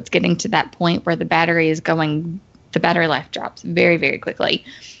old, so it's getting to that point where the battery life drops very, very quickly.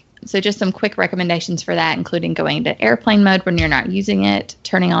 So just some quick recommendations for that, including going into airplane mode when you're not using it,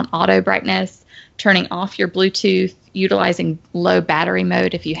 turning on auto brightness, turning off your Bluetooth, utilizing low battery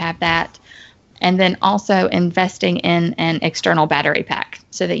mode if you have that, and then also investing in an external battery pack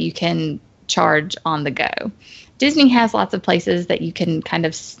so that you can charge on the go. Disney has lots of places that you can kind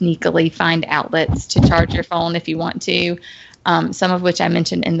of sneakily find outlets to charge your phone if you want to, some of which I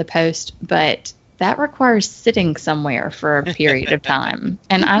mentioned in the post, but that requires sitting somewhere for a period of time.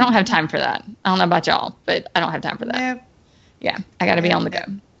 And I don't have time for that. I don't know about y'all, but I don't have time for that. Yeah, I got to be on the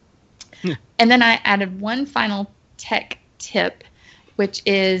go. And then I added one final tech tip, which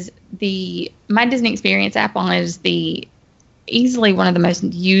is my Disney Experience app is easily one of the most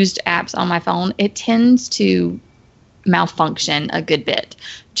used apps on my phone. It tends to malfunction a good bit.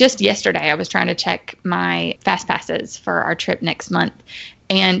 Just yesterday, I was trying to check my fast passes for our trip next month,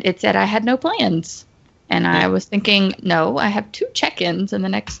 and it said I had no plans. And I was thinking, no, I have 2 check-ins in the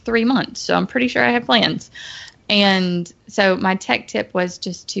next 3 months, so I'm pretty sure I have plans. And so my tech tip was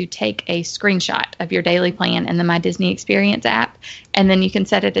just to take a screenshot of your daily plan in the My Disney Experience app, and then you can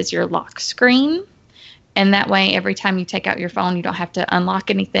set it as your lock screen. And that way, every time you take out your phone, you don't have to unlock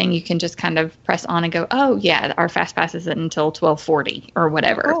anything. You can just kind of press on and go, oh, yeah, our fast pass is until 12:40 or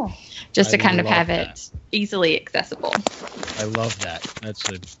whatever. Oh, just to kind of have it easily accessible. I love that. That's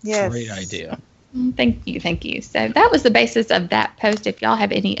a great idea. Thank you. So that was the basis of that post. If y'all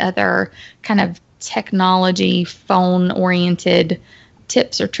have any other kind of technology, phone-oriented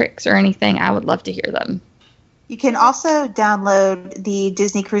tips or tricks or anything, I would love to hear them. You can also download the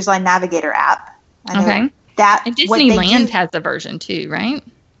Disney Cruise Line Navigator app. Okay. And Disneyland has a version too, right?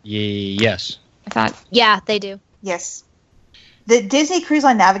 Yes. I thought. Yeah, they do. Yes. The Disney Cruise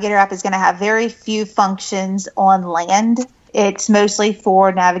Line Navigator app is going to have very few functions on land. It's mostly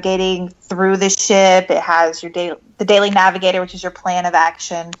for navigating through the ship. It has the daily navigator, which is your plan of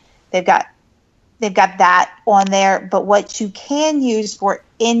action. They've got that on there. But what you can use for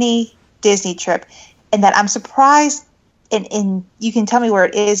any Disney trip, and that I'm surprised, and you can tell me where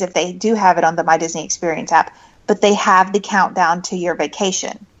it is if they do have it on the My Disney Experience app, but they have the countdown to your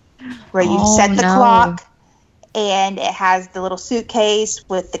vacation, where you set the clock, and it has the little suitcase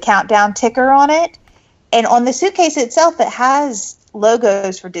with the countdown ticker on it. And on the suitcase itself, it has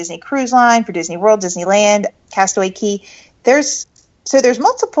logos for Disney Cruise Line, for Disney World, Disneyland, Castaway Cay. There's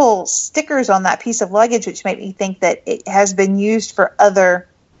multiple stickers on that piece of luggage, which make me think that it has been used for other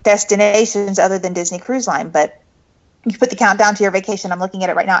destinations other than Disney Cruise Line. But you put the countdown to your vacation. I'm looking at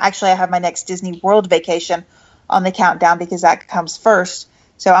it right now. Actually, I have my next Disney World vacation on the countdown because that comes first.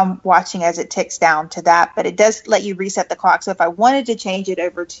 So I'm watching as it ticks down to that. But it does let you reset the clock. So if I wanted to change it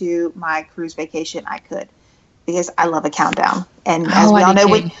over to my cruise vacation, I could, because I love a countdown. And as we all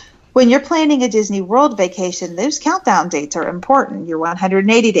know, when you're planning a Disney World vacation, those countdown dates are important. Your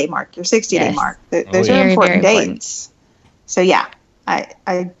 180-day mark, your 60-day mark. Those are important dates. So yeah,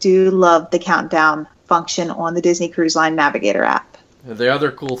 I do love the countdown function on the Disney Cruise Line Navigator app. The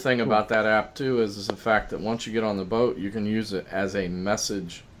other cool thing about that app too is the fact that once you get on the boat, you can use it as a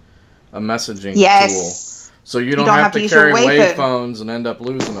messaging tool. So you don't have to carry wave phones and end up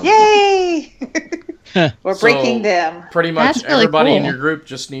losing them. Yay! Or breaking them. Pretty much everybody in your group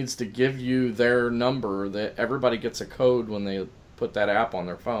just needs to give you their number. That everybody gets a code when they put that app on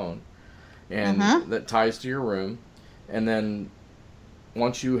their phone, and that ties to your room. And then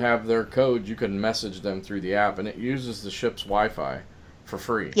once you have their code, you can message them through the app, and it uses the ship's Wi-Fi for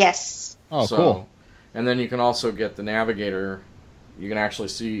free. Yes. Oh, cool. And then you can also get the navigator. You can actually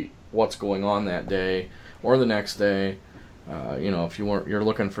see what's going on that day or the next day. If you're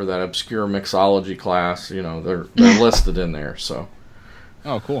looking for that obscure mixology class, they're listed in there. So.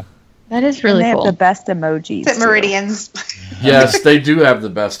 Oh, cool. That is really cool. They have the best emojis. It's at Meridians. Yes, they do have the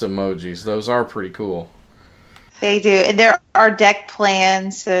best emojis. Those are pretty cool. They do. And there are deck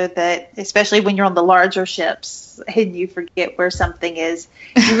plans so that, especially when you're on the larger ships and you forget where something is,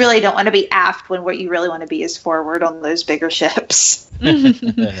 you really don't want to be aft when what you really want to be is forward on those bigger ships.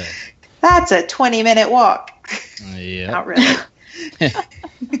 That's a 20-minute walk. Yeah. Not really.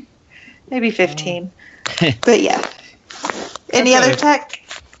 Maybe 15. But yeah. Any other tech?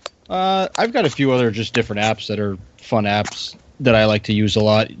 I've got a few other just different apps that are fun apps that I like to use a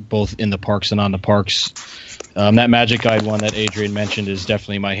lot, both in the parks and on the parks. That Magic Guide one that Adrienne mentioned is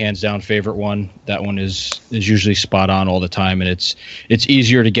definitely my hands-down favorite one. That one is usually spot on all the time, and it's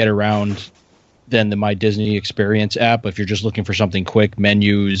easier to get around than the My Disney Experience app. If you're just looking for something quick,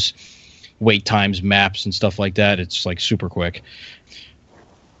 menus, wait times, maps, and stuff like that, it's like super quick.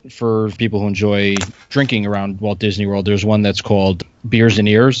 For people who enjoy drinking around Walt Disney World, there's one that's called Beers and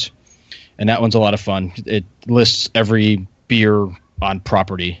Ears, and that one's a lot of fun. It lists every beer on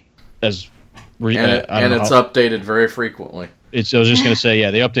property as and it's updated very frequently. I was just going to say,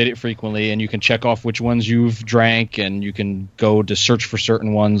 yeah, they update it frequently, and you can check off which ones you've drank, and you can go to search for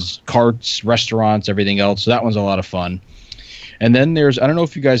certain ones, carts, restaurants, everything else. So that one's a lot of fun. And then I don't know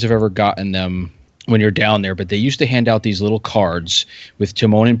if you guys have ever gotten them when you're down there, but they used to hand out these little cards with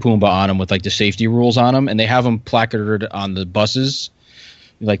Timon and Pumbaa on them with like the safety rules on them, and they have them placarded on the buses,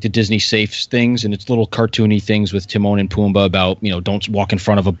 like the Disney Safe things, and it's little cartoony things with Timon and Pumbaa about, don't walk in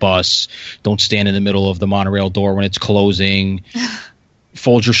front of a bus, don't stand in the middle of the monorail door when it's closing,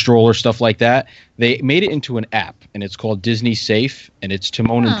 fold your stroller, stuff like that. They made it into an app, and it's called Disney Safe, and it's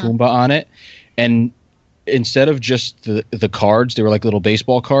Timon and Pumbaa on it. And instead of just the cards, they were like little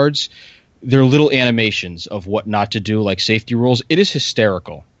baseball cards. They're little animations of what not to do, like safety rules. It is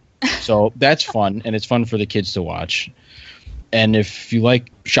hysterical. So that's fun, and it's fun for the kids to watch. And if you like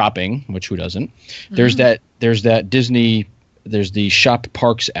shopping, which who doesn't, there's the Shop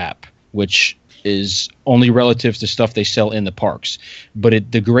Parks app, which is only relative to stuff they sell in the parks.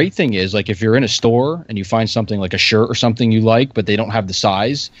 But the great thing is, like, if you're in a store and you find something like a shirt or something you like, but they don't have the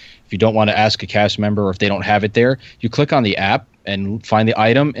size, if you don't want to ask a cast member or if they don't have it there, you click on the app and find the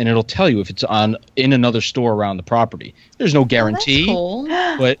item, and it'll tell you if it's in another store around the property. There's no guarantee, cool.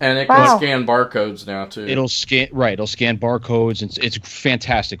 But and it can scan barcodes now too. It'll scan barcodes, and it's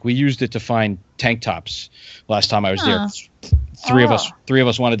fantastic. We used it to find tank tops last time I was there. Three of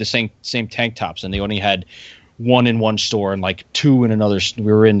us wanted the same tank tops, and they only had one in one store and like two in another.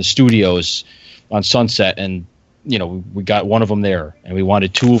 We were in the studios on Sunset, and we got one of them there, and we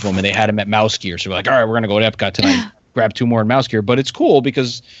wanted two of them, and they had them at Mouse Gear. So we're like, all right, we're gonna go to Epcot tonight. Grab two more in Mouse Gear. But it's cool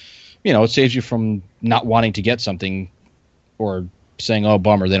because it saves you from not wanting to get something or saying, "Oh,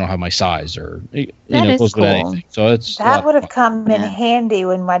 bummer, they don't have my size," or that is cool. Anything. So that would have come in handy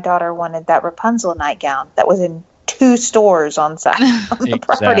when my daughter wanted that Rapunzel nightgown that was in 2 stores on the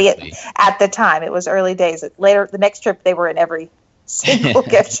property at the time. It was early days. Later, the next trip, they were in every single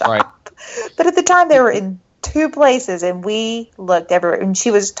gift shop. Right. But at the time, they were in 2 places, and we looked everywhere. And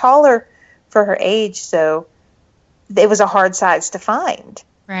she was taller for her age, so it was a hard size to find.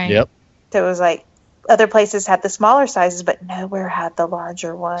 Right. Yep. So it was like other places had the smaller sizes, but nowhere had the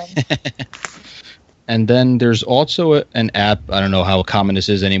larger one. And then there's also an app. I don't know how common this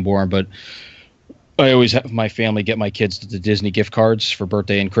is anymore, but I always have my family get my kids the Disney gift cards for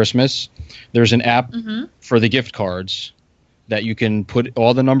birthday and Christmas. There's an app for the gift cards that you can put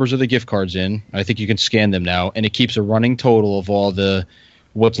all the numbers of the gift cards in. I think you can scan them now, and it keeps a running total of all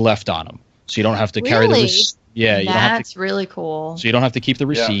what's left on them. So you don't have to carry the receipt. Yeah, you that's really cool. So you don't have to keep the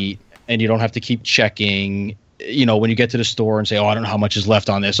receipt, and you don't have to keep checking. When you get to the store and say, "Oh, I don't know how much is left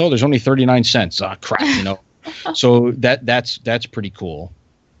on this." "Oh, there's only 39 cents." "Ah, crap!" So that's pretty cool.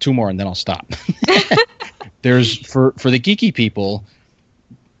 2 more, and then I'll stop. There's for the geeky people.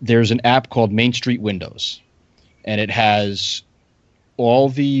 There's an app called Main Street Windows. And it has all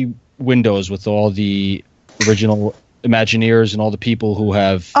the windows with all the original Imagineers and all the people who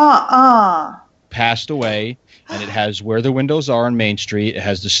have passed away. And it has where the windows are on Main Street. It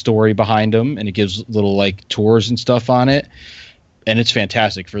has the story behind them, and it gives little tours and stuff on it. And it's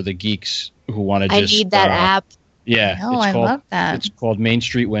fantastic for the geeks who want to just. I need that app. Yeah, I love that. It's called Main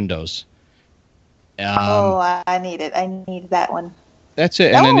Street Windows. I need it. I need that one. That's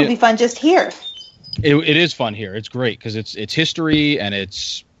it. That one would be fun just here. It is fun here. It's great because it's history, and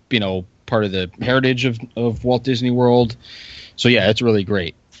it's part of the heritage of Walt Disney World. So yeah, it's really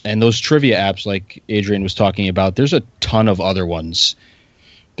great. And those trivia apps, like Adrienne was talking about, there's a ton of other ones.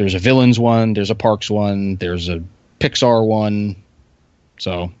 There's a Villians one, there's a Parks one, there's a Pixar one.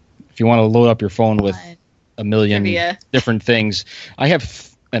 So if you want to load up your phone with a million different things, I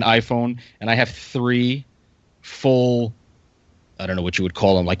have an iPhone, and I have 3 full. I don't know what you would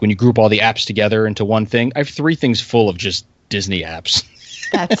call them. Like when you group all the apps together into one thing, I have 3 things full of just Disney apps.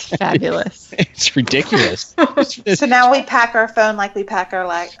 That's fabulous. It's ridiculous. So now we pack our phone like we pack our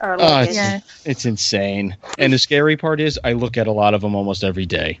luggage. It's insane. And the scary part is I look at a lot of them almost every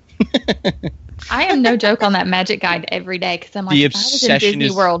day. I am no joke on that Magic Guide every day because I'm like, if I was in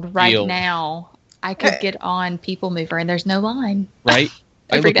Disney World right now, I could get on People Mover and there's no line. Right?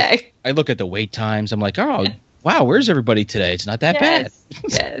 Every day. I look at the wait times. I'm like, oh, wow, where's everybody today? It's not that bad.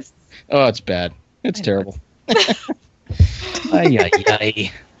 Yes. Oh, it's bad. It's terrible. Ay, ay,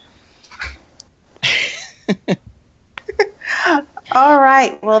 ay. All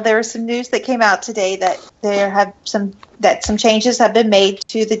right. Well, there was some news that came out today that some changes have been made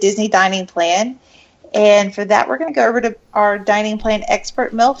to the Disney dining plan. And for that, we're going to go over to our dining plan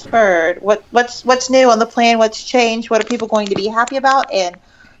expert, Milford. What's new on the plan? What's changed? What are people going to be happy about? And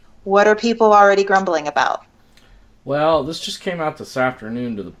what are people already grumbling about? Well, this just came out this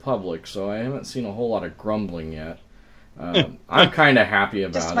afternoon to the public, so I haven't seen a whole lot of grumbling yet. I'm kind of happy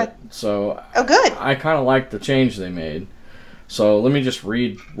about it. So, good. I kind of like the change they made. So let me just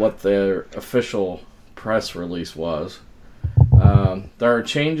read what their official press release was. There are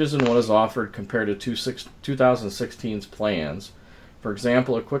changes in what is offered compared to 2016's plans. For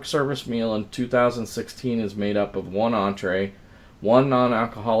example, a quick service meal in 2016 is made up of 1 entree, 1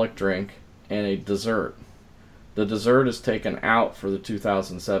 non-alcoholic drink, and a dessert. The dessert is taken out for the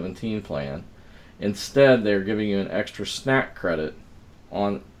 2017 plan. Instead, they're giving you an extra snack credit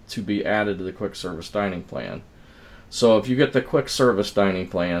to be added to the quick service dining plan. So if you get the quick service dining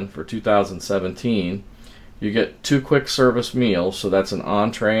plan for 2017, you get 2 quick service meals, so that's an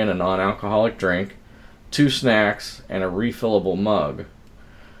entree and a non-alcoholic drink, 2 snacks, and a refillable mug.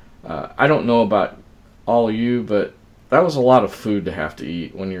 I don't know about all of you, but that was a lot of food to have to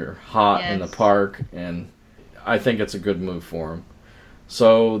eat when you're hot in the park, and I think it's a good move for them.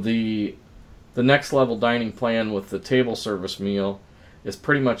 So the next level dining plan with the table service meal is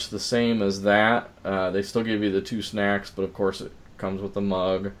pretty much the same as that. They still give you the 2 snacks, but of course it comes with a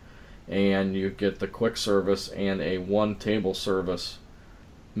mug, and you get the quick service and a 1 table service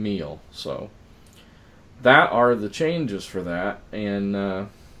meal. So that are the changes for that, and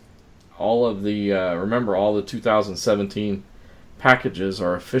all of the remember, all the 2017 packages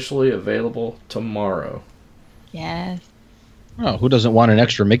are officially available tomorrow. Yes. Oh, who doesn't want an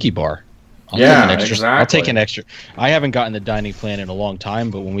extra Mickey bar? Exactly. I'll take an extra. I haven't gotten the dining plan in a long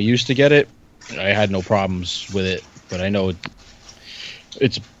time, but when we used to get it, I had no problems with it. But I know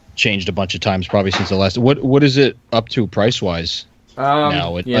it's changed a bunch of times, probably since the last. What is it up to price wise?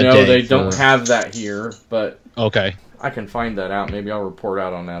 Now they don't have that here, but okay. I can find that out. Maybe I'll report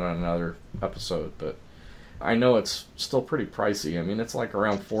out on that on another episode. But I know it's still pretty pricey. I mean, it's like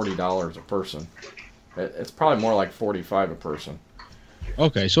around $40 a person. It's probably more like $45 a person.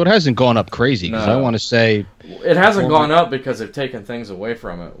 Okay, so it hasn't gone up crazy, because I want to say... It hasn't gone up because they've taken things away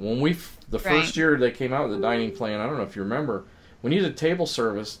from it. When the first year they came out with the dining plan, I don't know if you remember, when you did table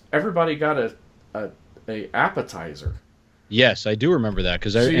service, everybody got a appetizer. Yes, I do remember that,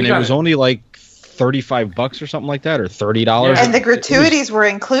 it was only like $35 or something like that, or $30. Yeah. And the gratuities were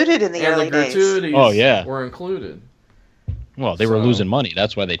included in the early days. Gratuities were included. Well, they were losing money.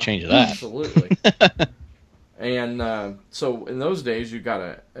 That's why they changed that. Absolutely. And so in those days, you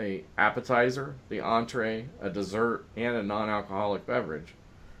got a appetizer, the entree, a dessert, and a non-alcoholic beverage.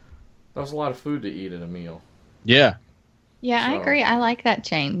 That was a lot of food to eat at a meal. Yeah. Yeah, I agree. I like that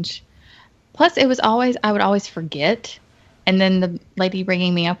change. Plus, I would always forget. And then the lady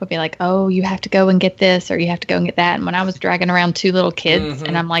bringing me up would be like, oh, you have to go and get this or you have to go and get that. And when I was dragging around 2 little kids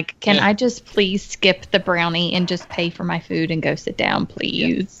and I'm like, can I just please skip the brownie and just pay for my food and go sit down,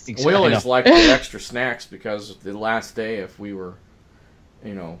 please? Yeah. We always liked the extra snacks because the last day, if we were,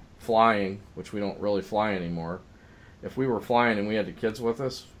 flying, which we don't really fly anymore, if we were flying and we had the kids with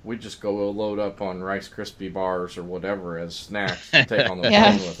us, we'd just go load up on Rice Krispie bars or whatever as snacks to take on the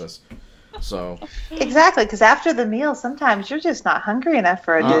plane with us. So exactly, because after the meal, sometimes you're just not hungry enough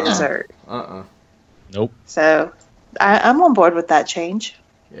for a dessert. Nope. So I'm on board with that change.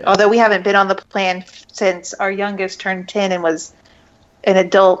 Yeah. Although we haven't been on the plan since our youngest turned 10 and was an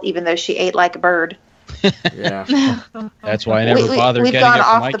adult, even though she ate like a bird. Yeah. That's why I never bothered we've getting gone it for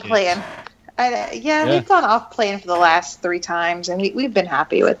off my the kids. plan. We've gone off plan for the last 3 times, and we've been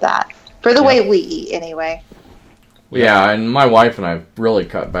happy with that. For the way we eat, anyway. Yeah, and my wife and I have really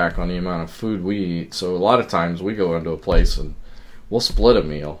cut back on the amount of food we eat. So a lot of times we go into a place and we'll split a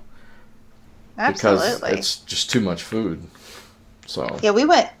meal. Absolutely. Because it's just too much food. So yeah, we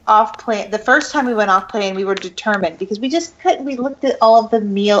went off plan. The first time we went off plan, we were determined because we just couldn't. We looked at all the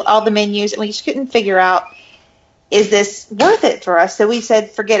menus, and we just couldn't figure out, is this worth it for us? So we said,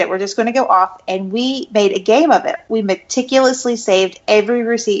 forget it. We're just going to go off, and we made a game of it. We meticulously saved every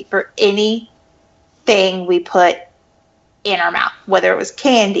receipt for anything we put in our mouth, whether it was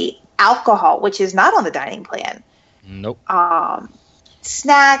candy, alcohol, which is not on the dining plan. Nope.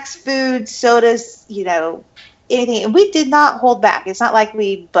 Snacks, food, sodas, anything. And we did not hold back. It's not like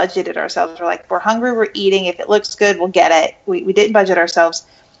we budgeted ourselves. We're like, we're hungry, we're eating. If it looks good, we'll get it. We didn't budget ourselves.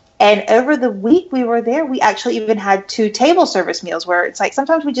 And over the week we were there, we actually even had 2 table service meals where it's like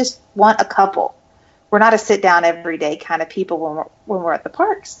sometimes we just want a couple. We're not a sit down every day kind of people when we're at the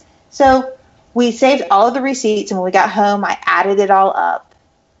parks. So we saved all of the receipts, and when we got home, I added it all up.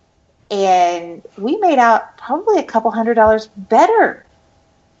 And we made out probably a couple $100 better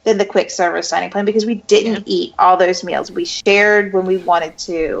than the quick service dining plan because we didn't eat all those meals. We shared when we wanted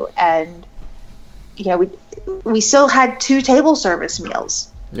to, and we still had 2 table service meals.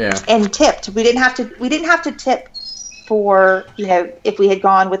 Yeah. And tipped. We didn't have to tip for, if we had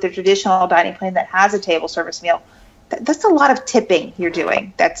gone with the traditional dining plan that has a table service meal. That's a lot of tipping you're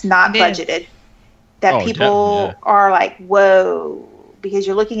doing. That's not budgeted. That people are like, whoa, because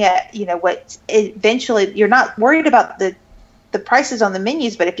you're looking at, what eventually you're not worried about the prices on the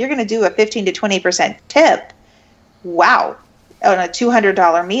menus, but if you're going to do a 15 to 20% tip, wow, on a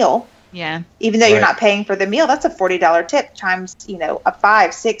 $200 meal. Yeah. Even though you're not paying for the meal, that's a $40 tip times, a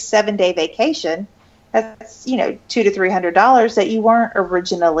 5, 6, 7 day vacation. That's, $200 to $300 that you weren't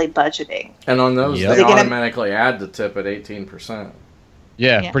originally budgeting. And on those, they automatically add the tip at 18%.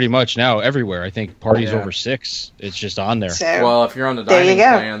 Yeah, pretty much now everywhere. I think parties over 6, it's just on there. So, well, if you're on the dining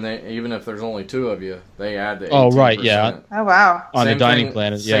plan, even if there's only 2 of you, they add the 18%. Oh, right, yeah. Oh, wow. On the dining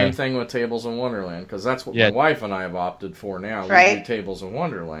plan, Same thing with Tables in Wonderland, because that's what my wife and I have opted for now. We do Tables in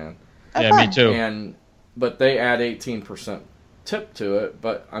Wonderland. Yeah, me too. But they add 18% tip to it,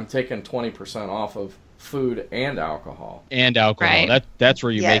 but I'm taking 20% off of food and alcohol. Right. That's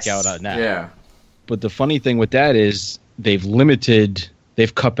where you make out on that. Yeah. But the funny thing with that is they've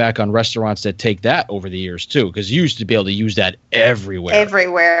cut back on restaurants that take that over the years too, because you used to be able to use that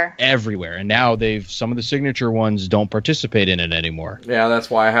everywhere, and now some of the signature ones don't participate in it anymore. Yeah, that's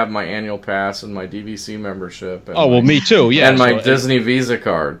why I have my annual pass and my DVC membership. And me too. Yeah, and my Disney Visa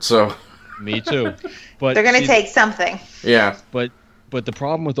card. So me too. But they're going to take something. Yeah, but the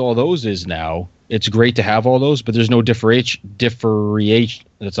problem with all those is now it's great to have all those, but there's no differentiation.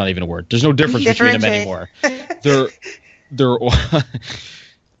 That's not even a word. There's no difference between them anymore.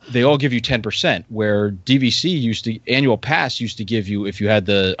 They all give you 10%, where DVC annual pass used to give you, if you had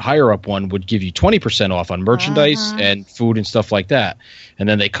the higher up one, would give you 20% off on merchandise and food and stuff like that. And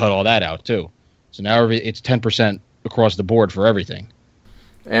then they cut all that out too. So now it's 10% across the board for everything.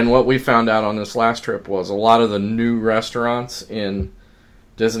 And what we found out on this last trip was a lot of the new restaurants in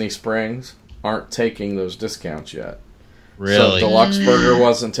Disney Springs aren't taking those discounts yet. Really? So Deluxe Burger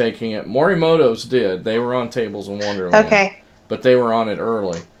wasn't taking it. Morimoto's did. They were on Tables in Wonderland. Okay. But they were on it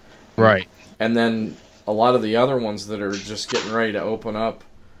early. Right. And then a lot of the other ones that are just getting ready to open up,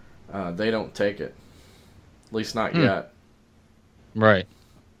 they don't take it. At least not yet. Right.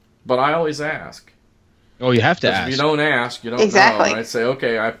 But I always ask. Oh, you have to ask. If you don't ask, you don't exactly. know. And I say,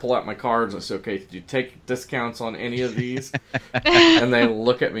 okay, I pull out my cards and say, okay, did you take discounts on any of these? And they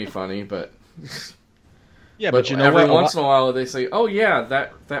look at me funny, but... Yeah, but you know every what? once in a while they say, oh yeah,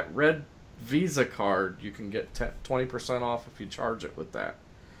 that red Visa card, you can get 20% off if you charge it with that.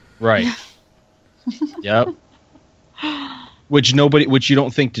 Right. Yep. Which you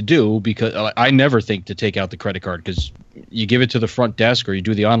don't think to do, because I never think to take out the credit card, because you give it to the front desk or you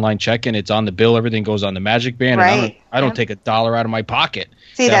do the online check-in, it's on the bill, everything goes on the Magic Band, right. and I don't take $1 out of my pocket.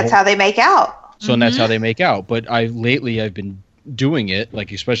 See, that's how they make out. So and that's how they make out. But lately I've been doing it,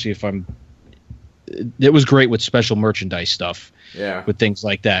 like especially if it was great with special merchandise stuff. Yeah. With things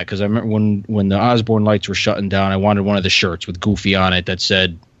like that, because I remember when the Osborne lights were shutting down, I wanted one of the shirts with Goofy on it that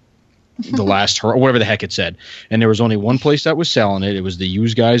said the last or whatever the heck it said, and there was only one place that was selling it. It was the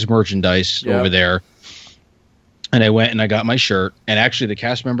Used Guys merchandise over there, and I went and I got my shirt. And actually, the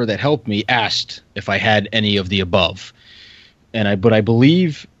cast member that helped me asked if I had any of the above, but I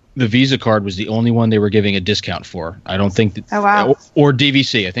believe the Visa card was the only one they were giving a discount for. I don't think that, oh wow, or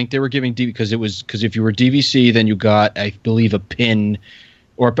DVC. I think they were giving because if you were DVC, then you got, I believe, a pin,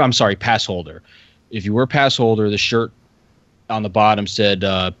 or I'm sorry, pass holder. If you were pass holder, the shirt on the bottom said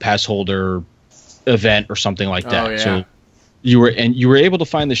pass holder event or something like that. Oh, yeah. So you were able to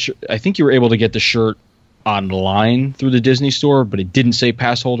find the shirt. I think you were able to get the shirt online through the Disney store, but it didn't say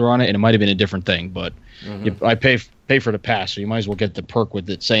pass holder on it, and it might have been a different thing. But I pay for the pass, so you might as well get the perk with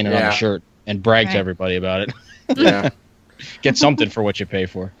it saying it on the shirt and brag to everybody about it. Yeah. Get something for what you pay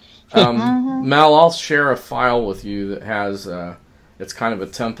for. Mel, I'll share a file with you that has it's kind of a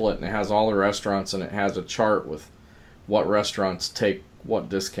template, and it has all the restaurants, and it has a chart with what restaurants take what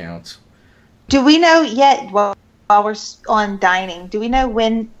discounts. Do we know yet, while we're on dining, do we know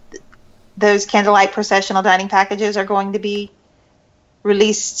when those candlelight processional dining packages are going to be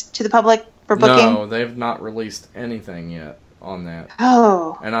released to the public for booking? No, they've not released anything yet on that.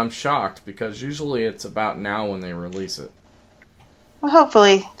 Oh. And I'm shocked, because usually it's about now when they release it. Well,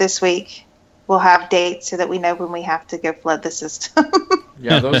 hopefully this week we'll have dates so that we know when we have to go flood the system.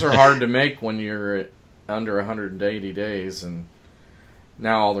 Yeah, those are hard to make when you're at under 180 days, and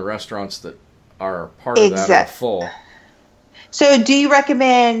now all the restaurants that are part of that are full. So do you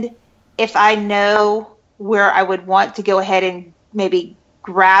recommend, if I know where I would want to go ahead and maybe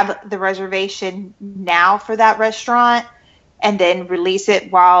grab the reservation now for that restaurant and then release it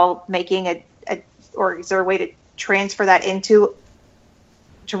while making or is there a way to transfer that to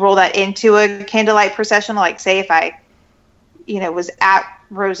roll that into a candlelight procession? Like, say if I, was at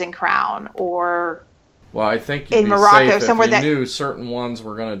Rose and Crown or well, I think you'd in be Morocco, safe somewhere if you that knew certain ones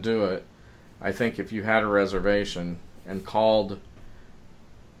were going to do it. I think if you had a reservation and called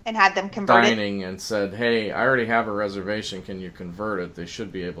and had them convert dining and said, hey, I already have a reservation, can you convert it? They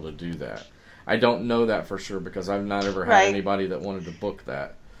should be able to do that. I don't know that for sure, because I've not ever had anybody that wanted to book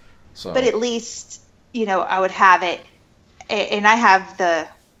that. So, but at least, I would have it, and I have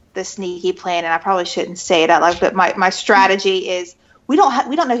the sneaky plan, and I probably shouldn't say it out loud, but my strategy is we don't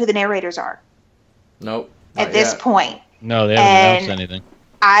know who the narrators are. Nope. At this point. No, they haven't announced anything.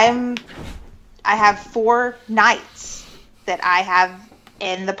 I have 4 nights that I have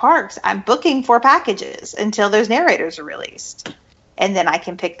in the parks. I'm booking 4 packages until those narrators are released. And then I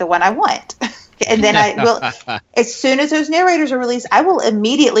can pick the one I want. And then I will, as soon as those narrators are released, I will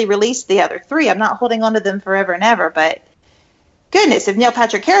immediately release the other 3. I'm not holding on to them forever and ever, but goodness, if Neil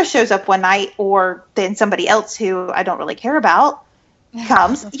Patrick Harris shows up one night, or then somebody else who I don't really care about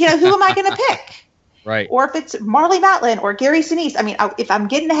comes, who am I going to pick? Right. Or if it's Marley Matlin or Gary Sinise. I mean, if I'm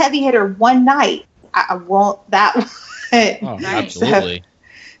getting a heavy hitter one night, I want that one. Oh, absolutely.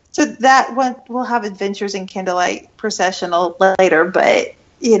 So that one, we'll have Adventures in Candlelight Processional later, but,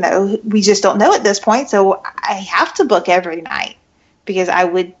 we just don't know at this point. So I have to book every night, because I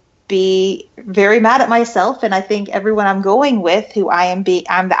would be very mad at myself. And I think everyone I'm going with, who I'm the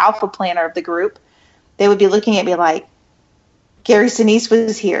alpha planner of the group, they would be looking at me like, Gary Sinise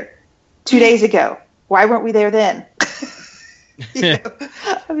was here 2 days ago. Why weren't we there then? I'd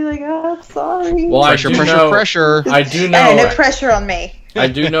be like, oh, I'm sorry. Well, pressure. I do know. No pressure on me. I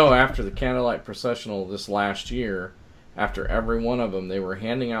do know after the Candlelight Processional this last year, after every one of them, they were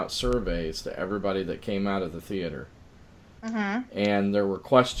handing out surveys to everybody that came out of the theater. Mm-hmm. And there were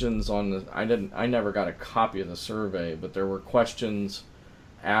questions on the. I never got a copy of the survey, but there were questions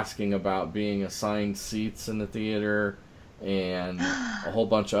asking about being assigned seats in the theater and a whole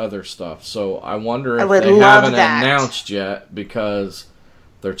bunch of other stuff. So I wonder if they haven't announced yet because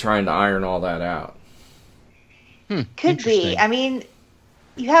they're trying to iron all that out. Could be. I mean,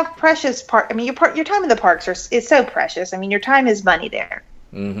 you have precious your time in the parks is so precious. I mean, your time is money there.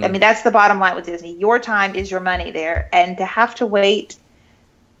 Mm-hmm. I mean, that's the bottom line with Disney. Your time is your money there. And to have to wait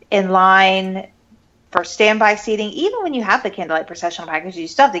in line for standby seating, even when you have the candlelight processional package, you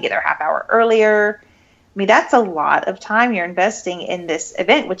still have to get there a half hour earlier. I mean, that's a lot of time you're investing in this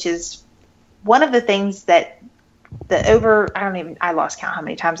event, which is one of the things that I lost count how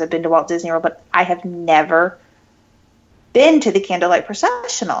many times I've been to Walt Disney World, but I have never been to the candlelight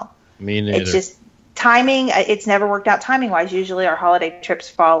processional. Me neither. It's just timing. It's never worked out timing wise. Usually our holiday trips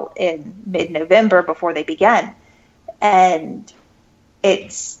fall in mid-November before they begin. And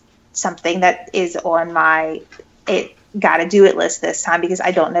it's something that is on my gotta do it list this time because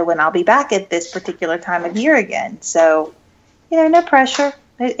I don't know when I'll be back at this particular time of year again. So, no pressure.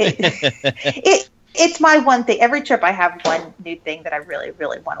 It's my one thing. Every trip I have one new thing that I really,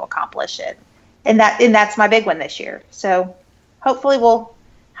 really want to accomplish it. And that's my big one this year. So hopefully we'll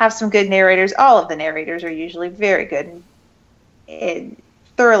have some good narrators. All of the narrators are usually very good and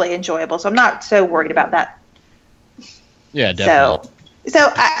thoroughly enjoyable. So I'm not so worried about that. Yeah, definitely.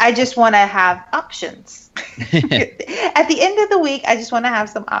 So I just want to have options. At the end of the week, I just want to have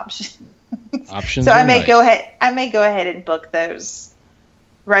some options. Options. So I may go ahead and book those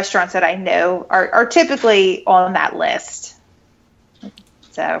restaurants that I know are typically on that list.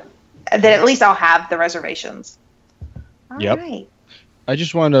 So then at least I'll have the reservations. All right. I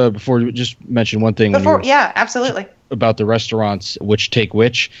just wanted to, before you just mention one thing. Yeah, absolutely. About the restaurants, which take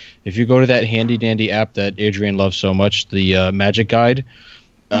which. If you go to that handy dandy app that Adrienne loves so much, the Magic Guide,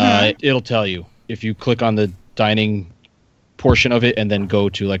 it'll tell you. If you click on the dining portion of it and then go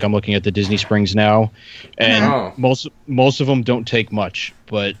to, like, I'm looking at the Disney Springs now, and most of them don't take much,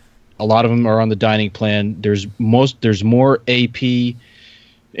 but a lot of them are on the dining plan. There's more AP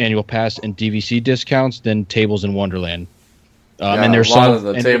annual pass and DVC discounts than Tables in Wonderland. And there's a lot of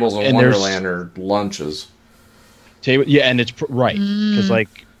the Tables in Wonderland are lunches. And it's right because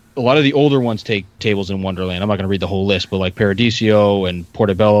like a lot of the older ones take Tables in Wonderland. I'm not going to read the whole list, but like Paradiso and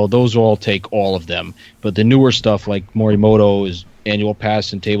Portobello, those all take all of them. But the newer stuff like Morimoto is annual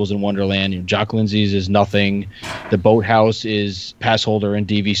pass and Tables in Wonderland. Jock Lindsay's is nothing. The Boathouse is pass holder and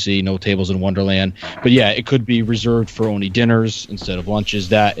DVC, no Tables in Wonderland. But yeah, it could be reserved for only dinners instead of lunches.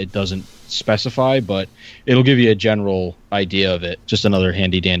 That it doesn't specify, but it'll give you a general idea of it. Just another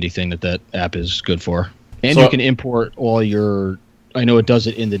handy dandy thing that app is good for. And you can import all your. I know it does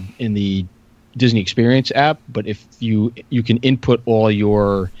it in the Disney Experience app, but if you can input all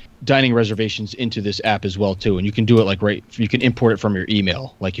your dining reservations into this app as well too, and you can do it you can import it from your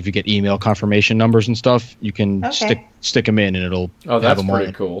email. Like if you get email confirmation numbers and stuff, you can stick them in, and it'll. Oh, that's have them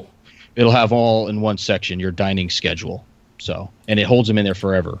pretty cool. It'll have all in one section your dining schedule. So, and it holds them in there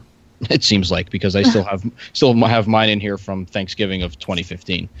forever. It seems like, because I still have mine in here from Thanksgiving of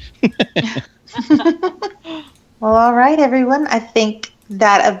 2015. Well, all right, everyone. I think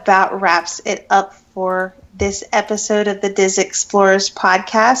that about wraps it up for this episode of the Diz Explorers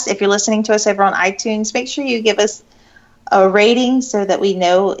podcast. If you're listening to us over on iTunes, make sure you give us a rating so that we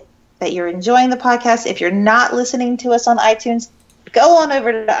know that you're enjoying the podcast. If you're not listening to us on iTunes, go on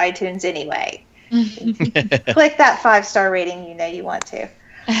over to iTunes anyway. Click that 5-star rating you want to.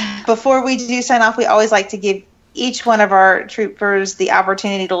 Before we do sign off, we always like to give each one of our troopers the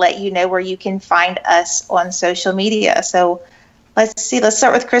opportunity to let you know where you can find us on social media. So let's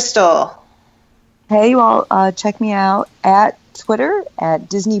start with Crystal. Hey, you all, check me out at Twitter at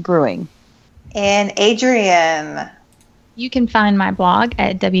Disney Brewing. And Adrienne. You can find my blog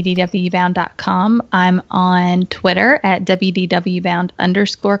at wdwbound.com. I'm on Twitter at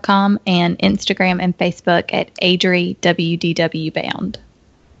wdwbound_com and Instagram and Facebook at AdriWDWBound.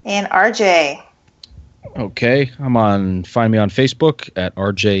 And RJ. Okay, find me on Facebook at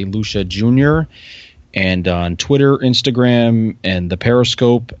RJ Lucia Jr. and on Twitter, Instagram, and the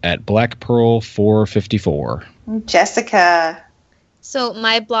Periscope at BlackPearl454. Jessica. So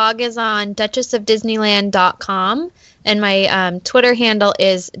my blog is on duchessofdisneyland.com, and my Twitter handle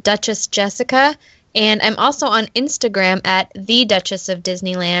is DuchessJessica, and I'm also on Instagram at the Duchess of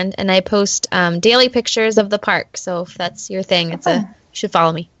Disneyland, and I post daily pictures of the park. So if that's your thing, you should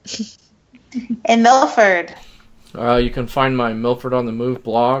follow me. And Milford. You can find my Milford on the Move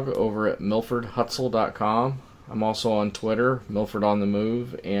blog over at milfordhutzel.com. I'm also on Twitter, Milford on the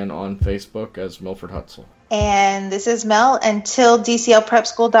Move, and on Facebook as Milford Hutzel. And this is Mel. Until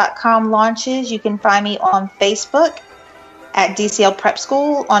DCLPrepSchool.com launches, you can find me on Facebook at DCL Prep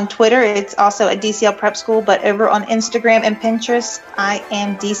School. On Twitter, it's also at DCL Prep School, but over on Instagram and Pinterest, I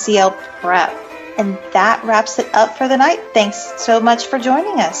am DCL Prep. And that wraps it up for the night. Thanks so much for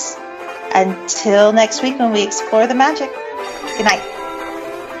joining us. Until next week when we explore the magic. Good night.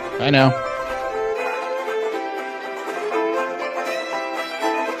 Bye now.